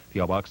Rock.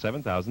 P.O. Box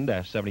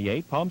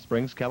 7000-78, Palm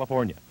Springs,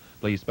 California.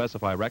 Please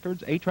specify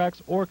records,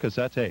 8-tracks, or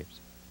cassette tapes.